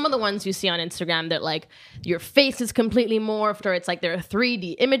 Like some of the ones you see on Instagram that like your face is completely morphed, or it's like there are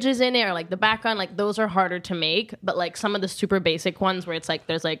 3D images in it, or like the background, like those are harder to make. But like some of the super basic ones where it's like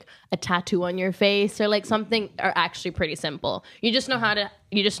there's like a tattoo on your face or like something are actually pretty simple. You just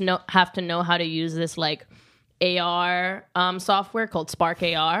have to know how to use this like AR software called Spark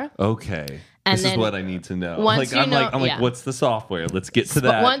AR. Okay. And this is what I need to know. Once I'm like, what's the software? Let's get to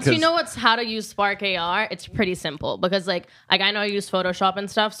that. Once you know how to use Spark AR, it's pretty simple because like I know I use Photoshop and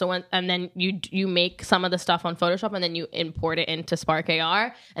stuff. So and then you make some of the stuff on Photoshop and then you import it into Spark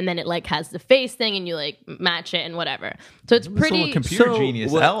AR, and then it like has the face thing and you like match it and whatever. So it's pretty computer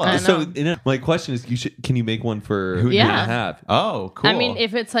genius. Ella. So my question is, can you make one for who you have? Oh, cool. I mean,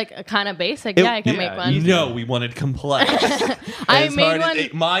 if it's like a kind of basic, I can make one. No, we wanted complex. I made one.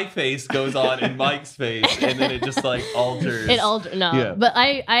 My face goes on in Mike's face, and then it just like alters. But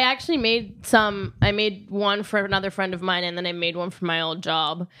I actually made some. I made one for another friend of mine, and then I made one for my old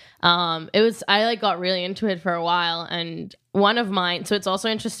job. I like got really into it for a while, and one of mine. So it's also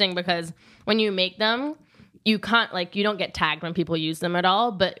interesting because when you make them, you can't like you don't get tagged when people use them at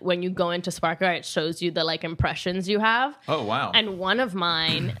all, but when you go into Spark Art, it shows you the like impressions you have. Oh wow. And one of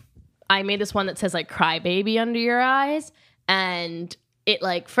mine, I made this one that says like "Cry Baby" under your eyes, and it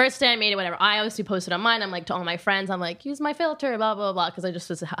like first day I made it, whatever. I obviously posted on mine. I'm like to all my friends, I'm like, use my filter, blah blah blah, because I just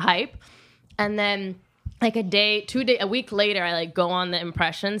was hype. And then like a week later, I like go on the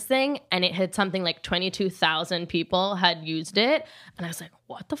impressions thing, and it had something like 22,000 people had used it, and I was like,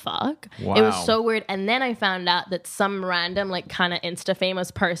 what the fuck? Wow. It was so weird. And then I found out that some random like kind of Insta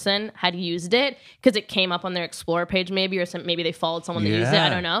famous person had used it because it came up on their Explore page maybe, or maybe they followed someone that used it. I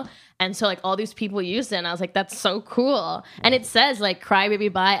don't know. And so like all these people used it, and I was like, that's so cool. And it says like "Cry Baby"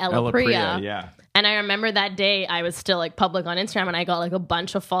 by Ella Priya. Yeah. And I remember that day I was still like public on Instagram, and I got like a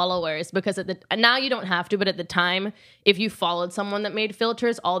bunch of followers because now you don't have to, but at the time, if you followed someone that made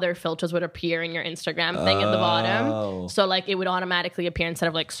filters, all their filters would appear in your Instagram thing at the bottom. So like it would automatically appear instead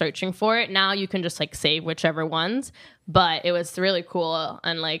of like searching for it. Now you can just like save whichever ones. But it was really cool,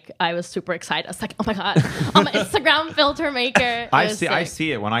 and like I was super excited. I was like, "Oh my god, I'm an Instagram filter maker!" I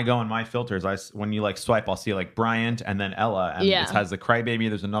see it when I go on my filters. When you like swipe, I'll see like Bryant and then Ella, and it has the Crybaby.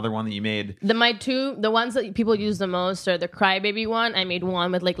 There's another one that you made. The ones that people use the most are the Crybaby one. I made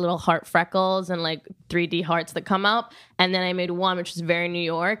one with like little heart freckles and like 3D hearts that come out, and then I made one which is very New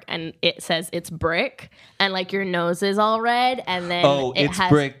York, and it says it's brick, and like your nose is all red, and then it's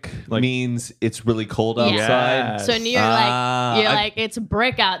brick means it's really cold outside. Yes. So you're like it's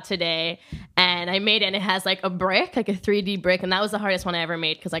brick out today, and I made it, and it has like a brick, like a 3D brick, and that was the hardest one I ever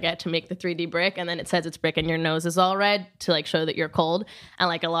made because I got to make the 3D brick, and then it says it's brick, and your nose is all red to like show that you're cold, and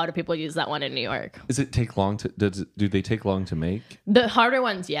like a lot of people use that one in New York. Does it take long to? Do they take long to make? The harder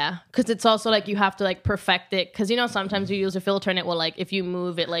ones, yeah, because it's also like you have to like perfect it, because you know sometimes you use a filter and it will like if you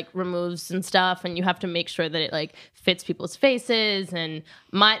move it like removes and stuff, and you have to make sure that it like fits people's faces, and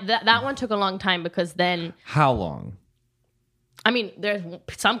that one took a long time because then how long? I mean, there's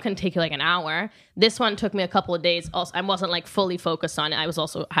some can take you like an hour. This one took me a couple of days. Also, I wasn't like fully focused on it. I was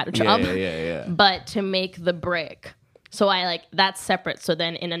also had a job. Yeah. But to make the brick, so I like that's separate. So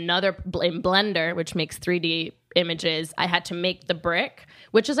then in Blender, which makes 3D images, I had to make the brick,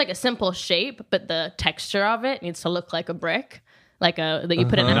 which is like a simple shape, but the texture of it needs to look like a brick. Like that you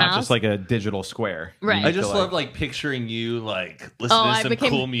put in a Not house. just like a digital square. Right. I just love like picturing you like listening to some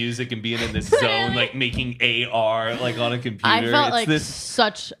cool music and being in this zone, like making AR like on a computer. I felt like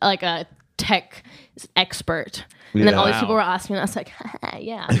such like a tech expert. And then all these people were asking me, and I was like,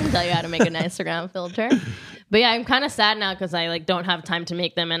 yeah, I can tell you how to make an Instagram filter. But yeah, I'm kind of sad now because I like don't have time to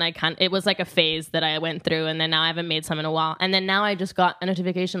make them, and it was like a phase that I went through, and then now I haven't made some in a while. And then now I just got a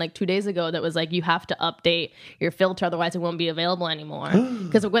notification like 2 days ago that was like, you have to update your filter, otherwise it won't be available anymore.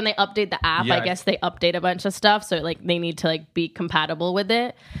 Because when they update the app, I guess they update a bunch of stuff, so like they need to like be compatible with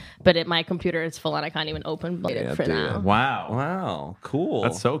it. But my computer is full, and I can't even open it for now. Wow, cool.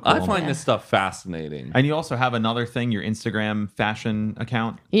 That's so cool. I find this stuff fascinating. And you also have another thing, your Instagram fashion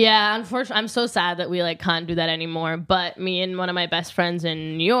account. Yeah, unfortunately, I'm so sad that we like can't do that anymore. But me and one of my best friends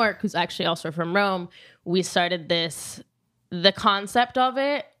in New York, who's actually also from Rome, we started this. The concept of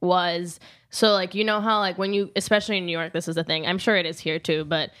it was, so like, you know how like when you, especially in New York, this is the thing, I'm sure it is here too,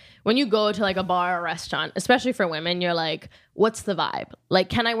 but when you go to like a bar or restaurant, especially for women, you're like, what's the vibe? Like,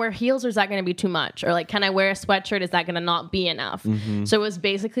 can I wear heels or is that going to be too much? Or like, can I wear a sweatshirt? Is that going to not be enough? So it was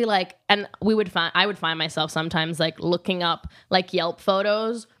basically like, and I would find myself sometimes like looking up like Yelp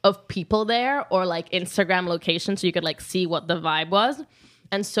photos of people there or like Instagram locations so you could like see what the vibe was.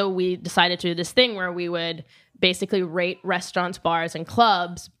 And so we decided to do this thing where we would basically rate restaurants, bars, and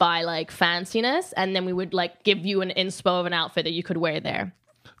clubs by like fanciness, and then we would like give you an inspo of an outfit that you could wear there.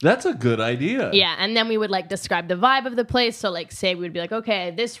 That's a good idea. Yeah, and then we would like describe the vibe of the place. So like say we would be like,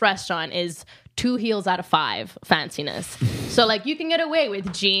 okay, this restaurant is 2 heels out of 5 fanciness. So like you can get away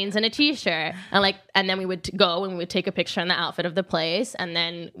with jeans and a t-shirt, and then we would go and we would take a picture in the outfit of the place, and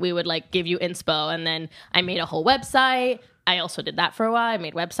then we would like give you inspo. And then I made a whole website. I also did that for a while. I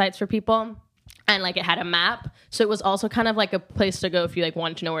made websites for people. And like it had a map, so it was also kind of like a place to go if you like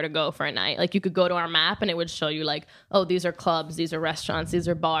wanted to know where to go for a night. Like you could go to our map and it would show you like, oh, these are clubs, these are restaurants, these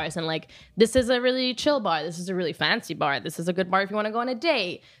are bars, and like this is a really chill bar, this is a really fancy bar, this is a good bar if you want to go on a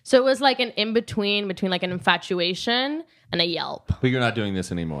date. So it was like an in between like an infatuation and a Yelp. But you're not doing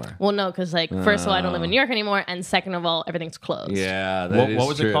this anymore. Well, no, because like first of all, I don't live in New York anymore, and second of all, everything's closed. Yeah, What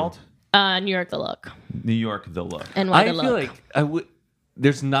was it called? New York The Look. New York The Look. And I feel like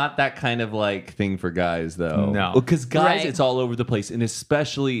there's not that kind of like thing for guys though. No. Because guys, Right. it's all over the place. And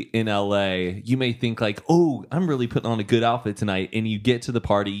especially in LA, you may think like, oh, I'm really putting on a good outfit tonight. And you get to the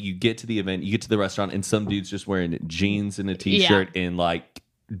party, you get to the event, you get to the restaurant, and some dude's just wearing jeans and a t-shirt and like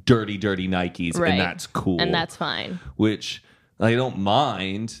dirty Nikes, Right. and that's cool. And that's fine. Which I don't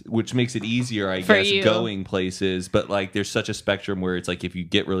mind, which makes it easier, I For guess, you. going places. But like, there's such a spectrum where it's like, if you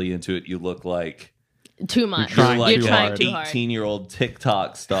get really into it, you look like Too much. trying like too You're trying hard. too hard. 18-year-old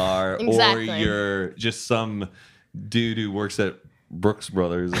TikTok star, Exactly. or you're just some dude who works at Brooks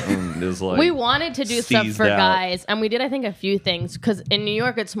Brothers and is like, We wanted to do stuff seized for out. guys, and we did, I think, a few things. Because in New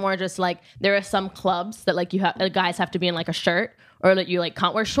York, it's more just like there are some clubs that like you have, guys have to be in like a shirt, or that you like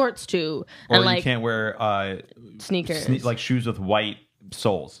can't wear shorts to, Or and you like can't wear sneakers. like shoes with white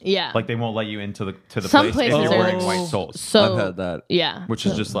soles. Yeah. Like they won't let you into the Some place if places you're are wearing white soles. So I've had that. Yeah, Which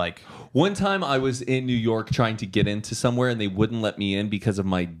is just like One time I was in New York trying to get into somewhere and they wouldn't let me in because of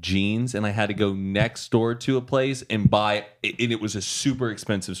my jeans, and I had to go next door to a place and buy, and it was a super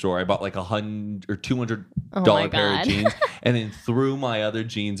expensive store. I bought like $100 or $200 my pair of God. jeans and then threw my other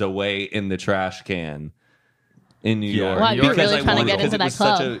jeans away in the trash can in New York. Wow, you're Because really I trying to wanted- get because into it that was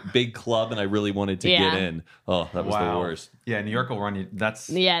club. such a big club and I really wanted to Yeah. get in. Oh, that was the worst. Yeah, New York will run you. That's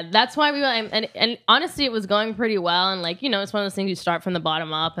Yeah, that's why we went. And honestly, it was going pretty well. And like, you know, it's one of those things you start from the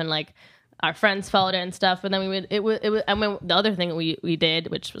bottom up, and like our friends followed it and stuff. But then we would, it was, I mean, the other thing we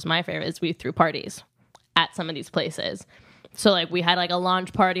did, which was my favorite, is we threw parties at some of these places. So like we had like a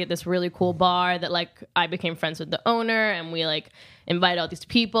launch party at this really cool bar that like I became friends with the owner, and we like invited all these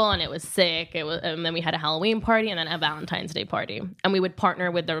people, and it was sick. And then we had a Halloween party and then a Valentine's Day party, and we would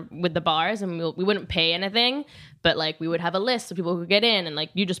partner with the bars, and we wouldn't pay anything, but like we would have a list of people who could get in, and like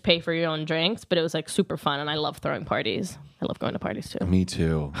you just pay for your own drinks. But it was like super fun, and I love throwing parties. I love going to parties too. Me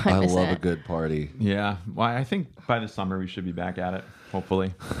too. I miss love it. a good party. yeah. Well, I think by the summer we should be back at it.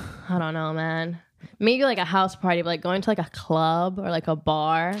 Hopefully. I don't know, man. Maybe like a house party, but like going to like a club or like a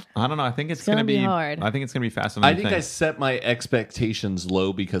bar. I don't know. I think it's gonna gonna be hard. I think it's gonna be faster than I you think think. I set my expectations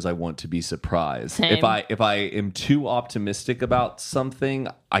low because I want to be surprised. Same. If I am too optimistic about something,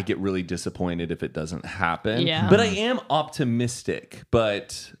 I get really disappointed if it doesn't happen. Yeah. But I am optimistic,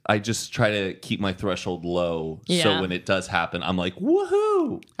 but I just try to keep my threshold low so Yeah. when it does happen, I'm like,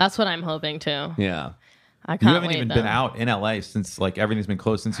 woohoo. That's what I'm hoping too. Yeah. I you can't haven't wait, even though. been out in LA since like everything's been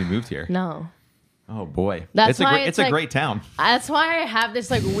closed since you moved here. No. Oh boy, That's it's a why great, it's it's a like- great town. That's why I have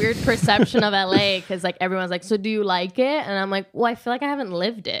this like weird perception of LA, because like everyone's like, so do you like it? And I'm like, well, I feel like I haven't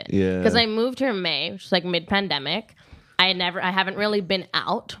lived it. Yeah. Because I moved here in May, which is like mid-pandemic. I haven't really been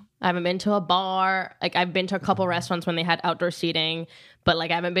out. I haven't been to a bar. Like I've been to a couple restaurants when they had outdoor seating, but like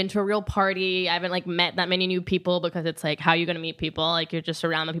I haven't been to a real party. I haven't like met that many new people, because it's like, how are you going to meet people? Like you're just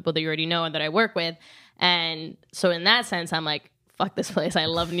around the people that you already know and that I work with. And so in that sense, I'm like, fuck this place. I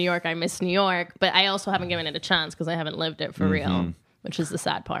love New York. I miss New York. But I also haven't given it a chance because I haven't lived it for real, which is the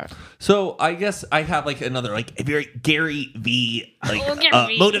sad part. So I guess I have like another like a very Gary V like Oh,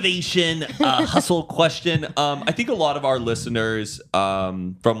 Gary V. motivation hustle question. I think a lot of our listeners,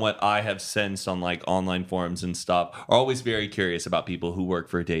 from what I have sensed on like online forums and stuff, are always very curious about people who work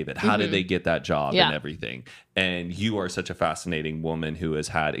for David. How did they get that job Yeah. and everything? And you are such a fascinating woman who has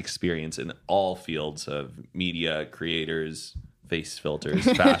had experience in all fields of media, creators, face filters,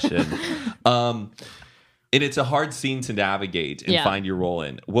 fashion. And it's a hard scene to navigate and Yeah. find your role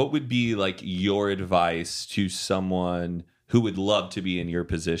in. What would be like your advice to someone who would love to be in your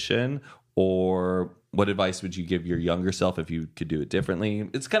position? Or what advice would you give your younger self if you could do it differently?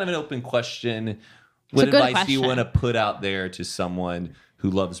 It's kind of an open question. What a good advice do you question. want to put out there to someone who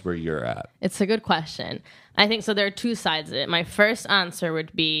loves where you're at? It's a good question. I think so. There are two sides of it. My first answer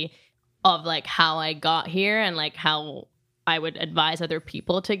would be of like how I got here and like how I would advise other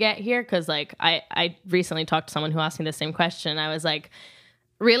people to get here. Cause like I recently talked to someone who asked me the same question. I was like,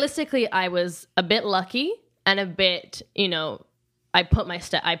 realistically, I was a bit lucky and a bit, you know, I put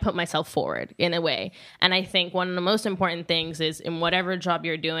myself forward in a way. And I think one of the most important things is in whatever job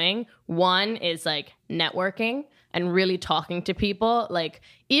you're doing, one is like networking and really talking to people. Like,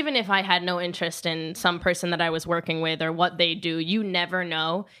 even if I had no interest in some person that I was working with or what they do, you never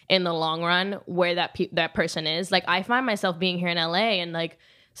know in the long run where that person is. Like, I find myself being here in LA and like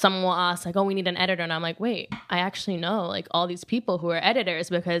someone will ask like, oh, we need an editor. And I'm like, wait, I actually know like all these people who are editors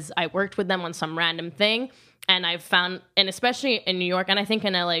because I worked with them on some random thing. And I've found, and especially in New York, and I think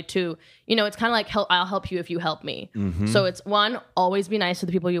in LA too, you know, it's kind of like, I'll help you if you help me. So it's one, always be nice to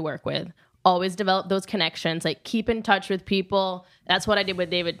the people you work with. Always develop those connections, like keep in touch with people. That's what I did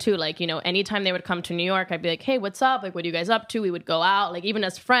with David too. Like, you know, anytime they would come to New York, I'd be like, hey, what's up? Like, what are you guys up to? We would go out, like even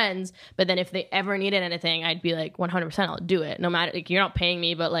as friends. But then if they ever needed anything, I'd be like, 100% I'll do it. No matter, like, you're not paying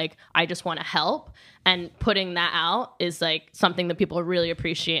me, but like, I just want to help. And putting that out is like something that people really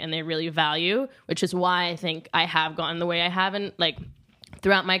appreciate and they really value, which is why I think I have gotten the way I haven't like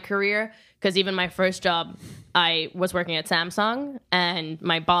throughout my career. Because even my first job, I was working at Samsung, and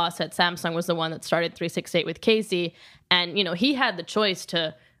my boss at Samsung was the one that started 368 with Casey. And, you know, he had the choice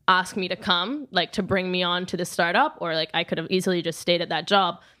to ask me to come, like to bring me on to the startup, or like I could have easily just stayed at that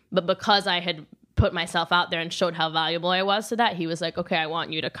job. But because I had put myself out there and showed how valuable I was to that, he was like, okay, I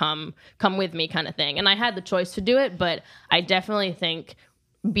want you to come with me, kind of thing. And I had the choice to do it, but I definitely think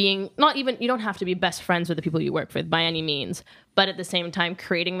being not even, you don't have to be best friends with the people you work with by any means, but at the same time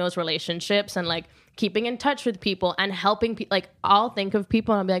creating those relationships and like keeping in touch with people and helping people. Like I'll think of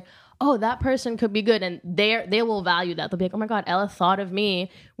people and I'll be like, oh, that person could be good, and they will value that. They'll be like, oh my god, Ella thought of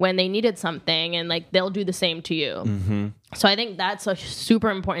me when they needed something, and like they'll do the same to you. Mm-hmm. So I think that's a super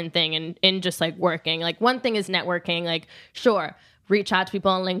important thing in just like working. Like one thing is networking. Like sure, reach out to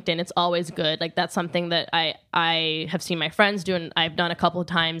people on LinkedIn. It's always good. Like that's something that I have seen my friends do, and I've done a couple of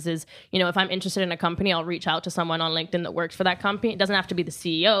times. Is, you know, if I'm interested in a company, I'll reach out to someone on LinkedIn that works for that company. It doesn't have to be the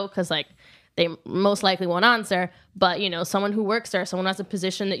CEO, because like they most likely won't answer, but you know, someone who works there, someone who has a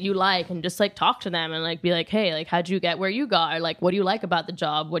position that you like, and just like talk to them and like be like, hey, like how'd you get where you got, or like what do you like about the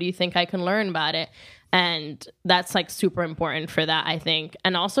job, what do you think I can learn about it? And that's like super important for that, I think.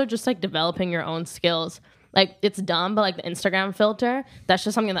 And also just like developing your own skills. Like it's dumb, but like the Instagram filter, that's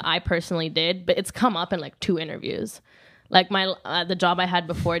just something that I personally did, but it's come up in like 2 interviews. Like my the job I had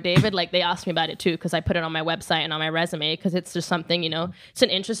before David, like they asked me about it too, because I put it on my website and on my resume, because it's just something, you know, it's an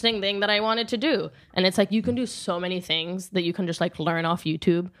interesting thing that I wanted to do. And it's like you can do so many things that you can just like learn off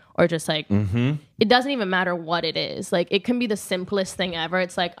YouTube, or just like it doesn't even matter what it is. Like it can be the simplest thing ever.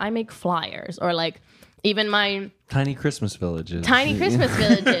 It's like I make flyers, or like even my Tiny Christmas villages. I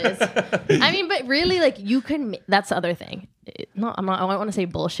mean, but really, like you can. That's the other thing. I don't want to say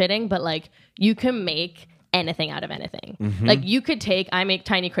bullshitting, but like you can make anything out of anything. Like you could take I make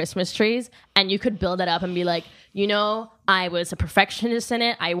tiny Christmas trees, and you could build it up and be like, you know, I was a perfectionist in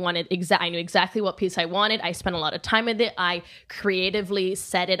it. I knew exactly what piece I wanted. I spent a lot of time with it. I creatively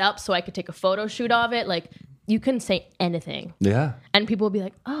set it up so I could take a photo shoot of it. Like you can say anything. Yeah. And people will be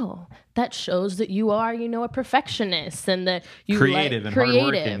like, oh, that shows that you are, you know, a perfectionist, and that you creative and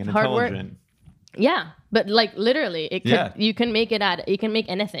hardworking and intelligent. Yeah. But like literally you can make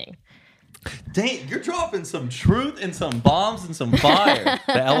anything. Dang, you're dropping some truth and some bombs and some fire.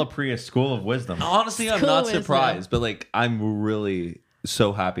 The Ella Prius School of Wisdom. Honestly, I'm School not wisdom. surprised, but like I'm really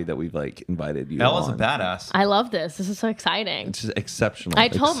so happy that we've like invited you. Ella's a on. badass. I love this. This is so exciting. It's just exceptional. I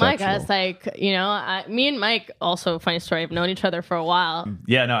told Mike, I Exceptional. was like, you know, me and Mike, also funny story, have known each other for a while.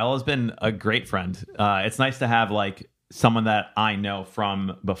 Yeah, no, Ella's been a great friend. It's nice to have like someone that I know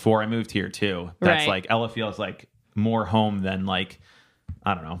from before I moved here too. That's Right. like Ella feels like more home than like,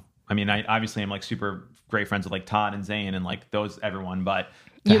 I don't know. I mean, I obviously am like super great friends with like Todd and Zane and like everyone, but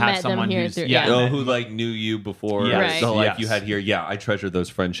to You have met them someone here who's through- yeah, yeah. Oh, and who like knew you before? Yes. Right. So like Yes. you had here. Yeah, I treasure those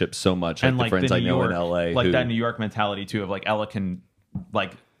friendships so much. Like and the like friends the I New know York, in LA. like who, that New York mentality too of like Ella can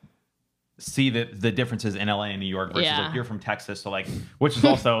like see the differences in LA and New York versus Yeah. like you're from Texas, so like which is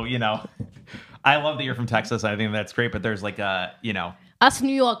also you know I love that you're from Texas. I think that's great, but there's like you know Us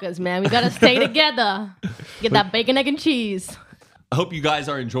New Yorkers, man, we gotta stay together. Get that bacon, egg, and cheese. I hope you guys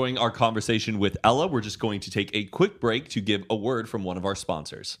are enjoying our conversation with Ella. We're just going to take a quick break to give a word from one of our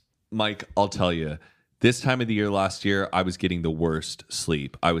sponsors. Mike, I'll tell you, this time of the year last year, I was getting the worst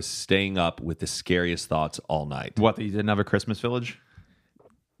sleep. I was staying up with the scariest thoughts all night. what that you didn't have a Christmas village.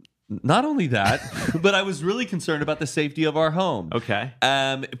 Not only that, but I was really concerned about the safety of our home. Okay.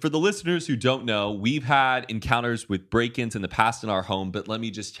 For the listeners who don't know, we've had encounters with break-ins in the past in our home, but let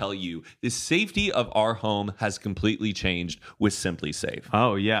me just tell you, the safety of our home has completely changed with Simply Safe.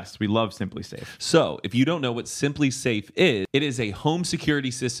 Oh yes, we love Simply Safe. So, if you don't know what Simply Safe is, it is a home security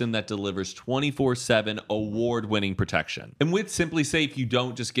system that delivers 24/7 award-winning protection. And with Simply Safe, you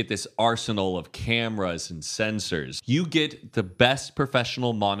don't just get this arsenal of cameras and sensors. You get the best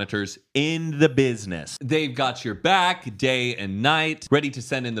professional monitors in the business. They've got your back day and night, ready to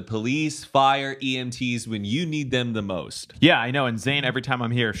send in the police, fire, EMTs when you need them the most. Yeah, I know. And Zane, every time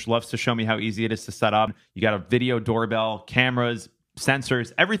I'm here, she loves to show me how easy it is to set up. You got a video doorbell, cameras,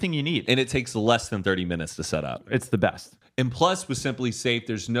 sensors, everything you need. And it takes less than 30 minutes to set up. It's the best. And plus, with Simply Safe,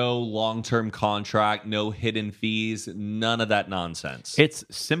 there's no long-term contract, no hidden fees, none of that nonsense. It's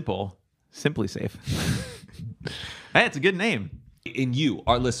simple, Simply Safe. Hey, it's a good name. And you,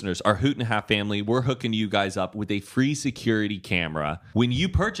 our listeners, our Hoot and a Half family, we're hooking you guys up with a free security camera when you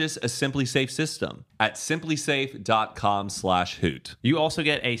purchase a Simply Safe system at simplysafe.com/hoot. You also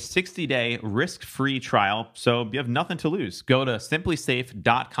get a 60-day risk-free trial, so you have nothing to lose. Go to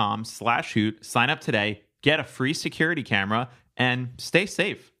simplysafe.com/hoot, sign up today, get a free security camera, and stay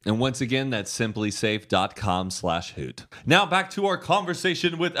safe. And once again, that's simplysafe.com/hoot. Now back to our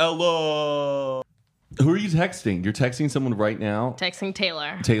conversation with Ella. Who are you texting? You're texting someone right now? Texting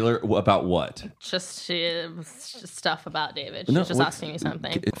Taylor. Taylor, about what? Just stuff about David. No, She's just what's- asking me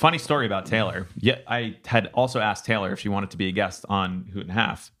something. Funny story about Taylor. Yeah, I had also asked Taylor if she wanted to be a guest on Hoot and a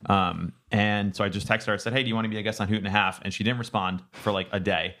Half. And so I just texted her. I said, hey, do you want to be a guest on Hoot and a Half? And she didn't respond for like a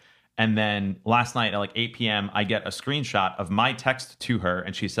day. And then last night at like 8 p.m., I get a screenshot of my text to her.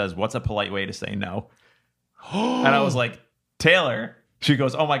 And she says, what's a polite way to say no? And I was like, Taylor. She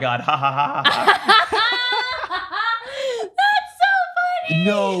goes, oh my God, ha ha ha ha. That's so funny.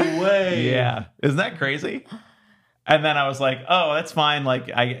 No way. Yeah. Isn't that crazy? And then I was like, oh, that's fine.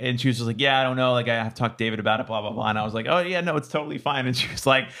 And she was just like, yeah, I don't know. Like, I have to talk to David about it, blah, blah, blah. And I was like, oh, yeah, no, it's totally fine. And she was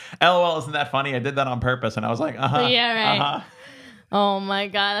like, LOL, isn't that funny? I did that on purpose. And I was like, uh-huh. Yeah, right. Uh-huh. Oh my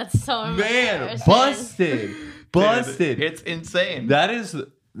God, that's so Man, embarrassing. busted. Dude, it's insane. That's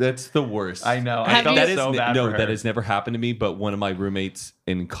the worst. I know. I Have felt you- so bad for her. that has never happened to me, but one of my roommates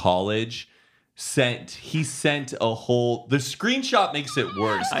in college sent a whole, the screenshot makes it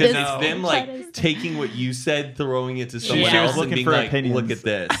worse I because know. it's them like taking what you said, throwing it to someone She was else and looking being for like, opinions. look at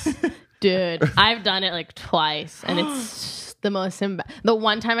this. Dude, I've done it like twice, and it's the most. The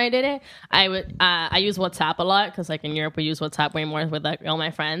one time I did it, I use WhatsApp a lot because like in Europe we use WhatsApp way more with like all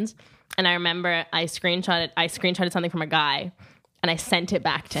my friends. And I remember I screenshotted something from a guy, and I sent it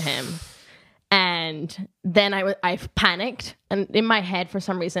back to him. And then I panicked, and in my head for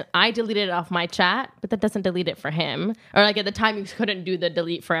some reason I deleted it off my chat, but that doesn't delete it for him. Or like at the time you couldn't do the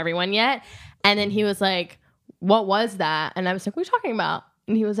delete for everyone yet. And then he was like, "What was that?" And I was like, "What are you talking about?"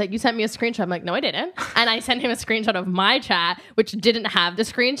 And he was like, "You sent me a screenshot." I'm like, "No, I didn't." And I sent him a screenshot of my chat, which didn't have the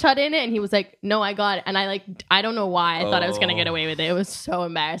screenshot in it. And he was like, "No, I got it." And I don't know why I thought I was gonna get away with it. It was so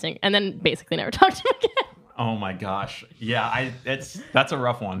embarrassing. And then basically never talked to him again. Oh my gosh. Yeah, that's a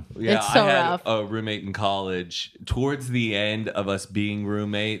rough one. Yeah, It's so I had rough. a roommate in college. Towards the end of us being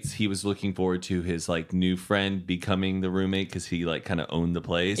roommates, he was looking forward to his like new friend becoming the roommate because he like kind of owned the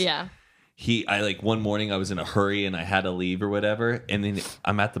place. Yeah. I like one morning I was in a hurry and I had to leave or whatever, and then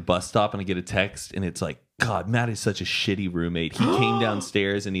I'm at the bus stop and I get a text and it's like, God, Matt is such a shitty roommate. He came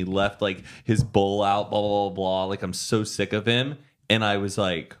downstairs and he left like his bowl out, blah blah blah blah. Like I'm so sick of him, and I was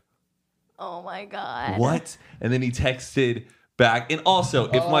like, Oh my God. what? And then he texted back. And also,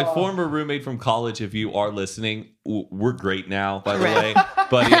 if my former roommate from college, if you are listening, we're great now, by the way.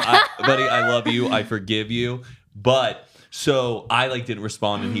 Buddy, I love you. I forgive you. But so I like didn't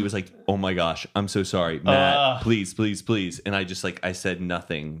respond, and he was like, oh my gosh, I'm so sorry, Matt, please, please, please. And I just like, I said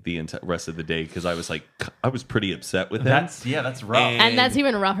nothing the rest of the day because I was like, I was pretty upset with him. That's rough. And that's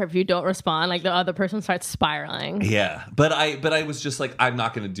even rougher if you don't respond. Like the other person starts spiraling. Yeah, but I was just like, I'm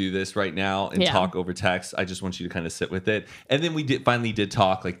not going to do this right now and Yeah. talk over text. I just want you to kind of sit with it. And then we finally did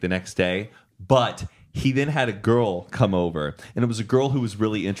talk like the next day, but he then had a girl come over, and it was a girl who was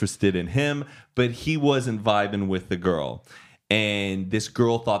really interested in him, but he wasn't vibing with the girl. And this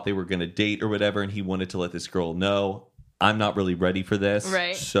girl thought they were going to date or whatever, and he wanted to let this girl know, I'm not really ready for this,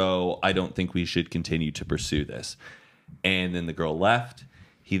 Right. so I don't think we should continue to pursue this. And then the girl left.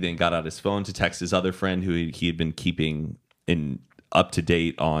 He then got out his phone to text his other friend who he had been keeping up to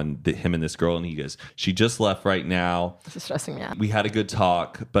date on him and this girl, and he goes, she just left right now. This is stressing me out. We had a good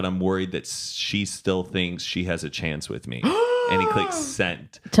talk, but I'm worried that she still thinks she has a chance with me. And he clicks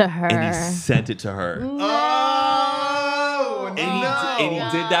send. To her. And he sent it to her. Oh, And he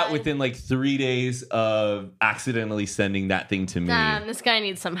did that within like 3 days of accidentally sending that thing to me. Damn, this guy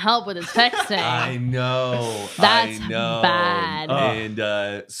needs some help with his texting. I know. That's I know. bad. And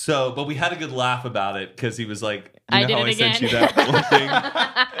but we had a good laugh about it because he was like, I you know did how it I sent again. you that one thing?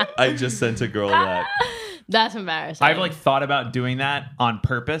 I just sent a girl that. That's embarrassing. I've like thought about doing that on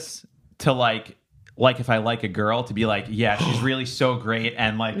purpose to like if I like a girl to be like, yeah, she's really so great,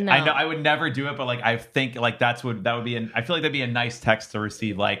 and like No. I know I would never do it, but like I think like that would be I feel like that'd be a nice text to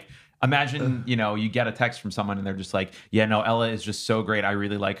receive. Like imagine you get a text from someone and they're just like, yeah, no, Ella is just so great, I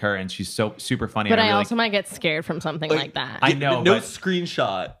really like her, and she's so super funny. but and I really also might get scared from something like that. I know, No but-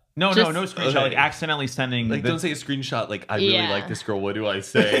 screenshot. no just- screenshot, Okay. like accidentally sending Like, the- don't say a screenshot. Like, I really Yeah. like this girl. What do I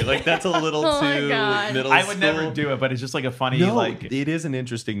say? Like, that's a little Oh my too God. middle I would school. never do it, but it's just like a funny No, like it is an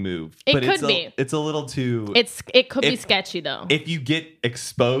interesting move. It but could be. It's a little too. It could be If- sketchy though. If you get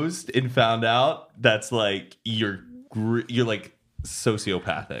exposed and found out, that's like you're like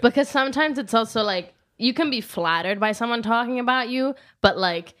sociopathic. Because sometimes it's also like you can be flattered by someone talking about you, but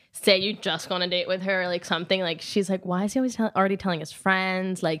like say you just go on a date with her or like something, like she's like, why is he always already telling his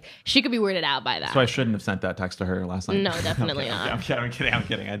friends? Like she could be weirded out by that. So I shouldn't have sent that text to her last night. No, definitely not. I'm kidding.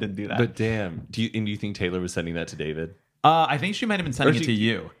 I didn't do that. But damn, do you think Taylor was sending that to David? I think she might have been sending Or it she- to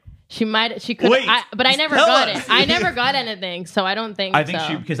you. She could, Wait, but I never tell got us. it. I never got anything, so I don't think. I think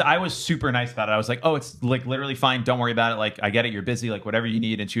so. because I was super nice about it. I was like, oh, it's like literally fine. Don't worry about it. Like, I get it. You're busy. Like, whatever you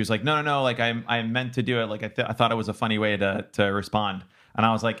need. And she was like, no. Like, I meant to do it. Like, I thought it was a funny way to respond. And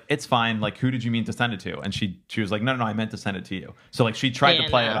I was like, it's fine. Like, who did you mean to send it to? And she was like, no, I meant to send it to you. So like, she tried to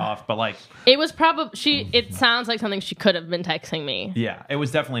play it off, but like, it was probably It sounds like something she could have been texting me. yeah, it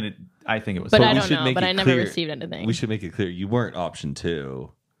was definitely. I think it was. But I we don't should know. make But it I never clear- received anything. We should make it clear you weren't option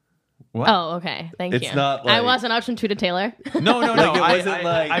 2. What? Oh, okay. Thank It's you. not I like- was an option 2 to Taylor. No. Like it wasn't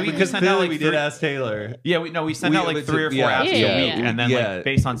I mean, because sent out clearly like we did three- ask Taylor. Yeah, we send out like 3 or 4 yeah, apps yeah, a week, yeah. and then Yeah. like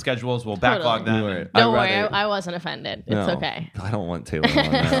based on schedules, we'll backlog Totally. them. You weren't. Don't I'd worry, rather- I wasn't offended. It's No. okay. I don't want Taylor on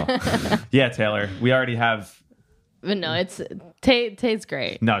now. Yeah, Taylor, we already have. But no, it's Tay's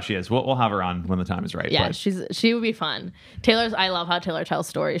great. No, she is. We'll have her on when the time is right. Yeah, but- she would be fun. I love how Taylor tells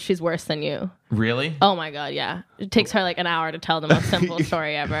stories. She's worse than you. Really? Oh my god, yeah. It takes her like an hour to tell the most simple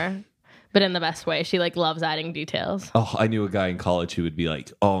story ever. But in the best way. She like loves adding details. Oh, I knew a guy in college who would be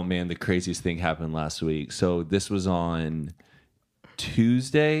like, "Oh man, the craziest thing happened last week." So this was on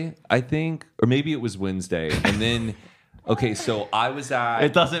Tuesday, I think, or maybe it was Wednesday, and then. Okay, so I was at.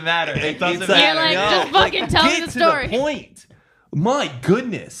 It doesn't matter. It doesn't It's matter. You're like, just fucking tell me get the to story. point. My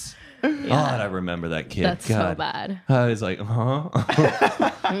goodness. God, I remember that kid. That's so God. bad. I was like,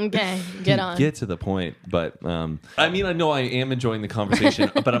 Okay, get on. Get to the point. But I mean, I know I am enjoying the conversation,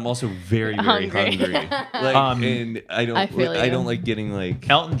 but I'm also very, very Hungry. hungry. Like, and I don't, I feel I you. don't like getting like.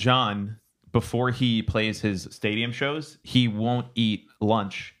 Elton John, before he plays his stadium shows, he won't eat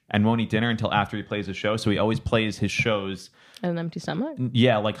lunch and won't eat dinner until after he plays his show. So he always plays his shows, An empty stomach.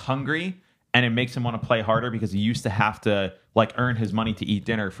 yeah, like hungry, and it makes him want to play harder because he used to have to like earn his money to eat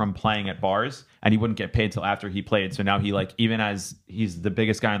dinner from playing at bars, and he wouldn't get paid till after he played. So now he like, even as he's the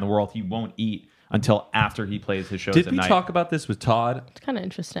biggest guy in the world, he won't eat until after he plays his shows Did at we night. talk about this with Todd? It's kind of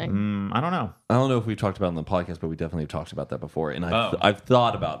interesting. I don't know. I don't know if we've talked about it on the podcast, but we definitely have talked about that before. And Oh. I've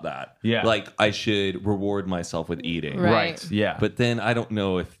thought about that. Yeah. Like I should reward myself with eating. Right. Yeah. But then I don't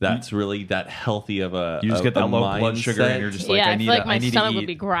know if that's really that healthy of a you just get a that low blood sugar, and you're mindset. just like, yeah, I I need, feel like I my need to stomach eat. would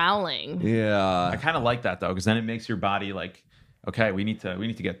be growling. I Yeah. kind of like that though, because then it makes your body like, okay, we need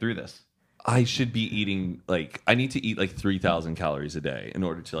to get through this. I should be eating like I need to eat like 3,000 calories a day in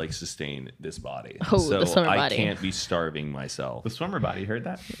order to like sustain this body. Oh, so the swimmer I body. can't be starving myself. The swimmer body, heard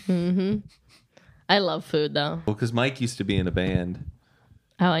that? I love food though. Well, because Mike used to be in a band.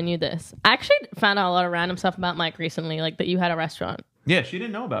 Oh, I knew this. I actually found out a lot of random stuff about Mike recently, like that you had a restaurant. Yeah, she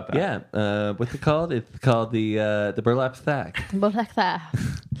didn't know about that. Yeah. What's it called? It's called the Burlap Sack. But like that.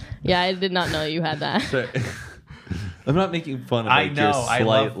 Yeah, I did not know you had that. Sorry. I'm not making fun of I like, know. your I slight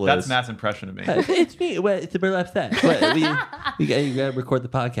love that's list. Matt's impression of me. It's me. Well, it's the Burlap Sack. What, you gotta record the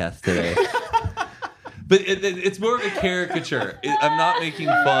podcast today. But it's more of a caricature. I'm not making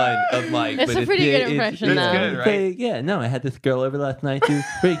fun of Mike. It's but a pretty good impression, it's though. good, right? Yeah, no, I had this girl over last night. She was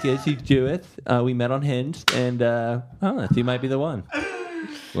pretty good. She's Jewish. We met on Hinge, and I don't know, she might be the one.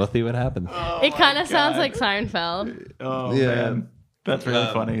 We'll see what happens. It kind of sounds like Seinfeld. Oh Yeah. man, that's really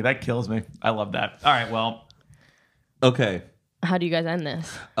funny. That kills me. I love that. All right, well, Okay. How do you guys end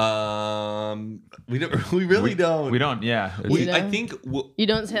this? We don't. We really don't. we don't. Yeah, We, You I know? think You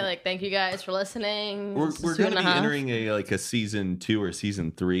don't say like, "Thank you guys for listening." we're This is going 2.5. to be entering a season 2 or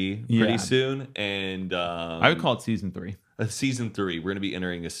season 3 Yeah. pretty soon, and I would call it season 3. a season 3. We're going to be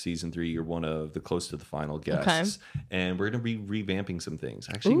entering a season 3. You're one of the close to the final guests, and we're going to be revamping some things.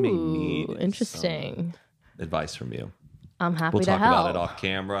 I actually may need Ooh, interesting. some advice from you. I'm happy We'll to talk help. about it off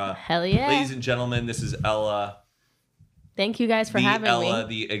camera. Hell yeah! Ladies and gentlemen, this is Ella, Thank you guys for having Ella,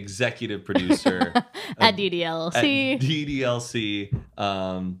 me the executive producer at DDLC. at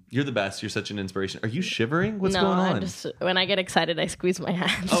DDLC. You're the best. You're such an inspiration. Are you shivering? What's no, going on? I'm just when I get excited, I squeeze my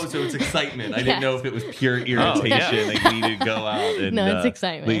hands. Oh, so it's excitement. I Yes. didn't know if it was pure irritation. yeah. Like we need to go out and No, it's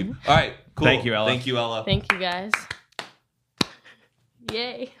excitement. leave. All right, cool. Thank you, Ella. Thank you, Ella. Thank you guys.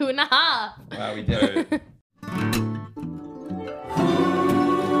 Yay! 2.5. Wow, we did it.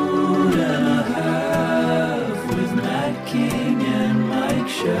 With Matt King and Mike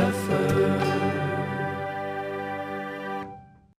Sheffer.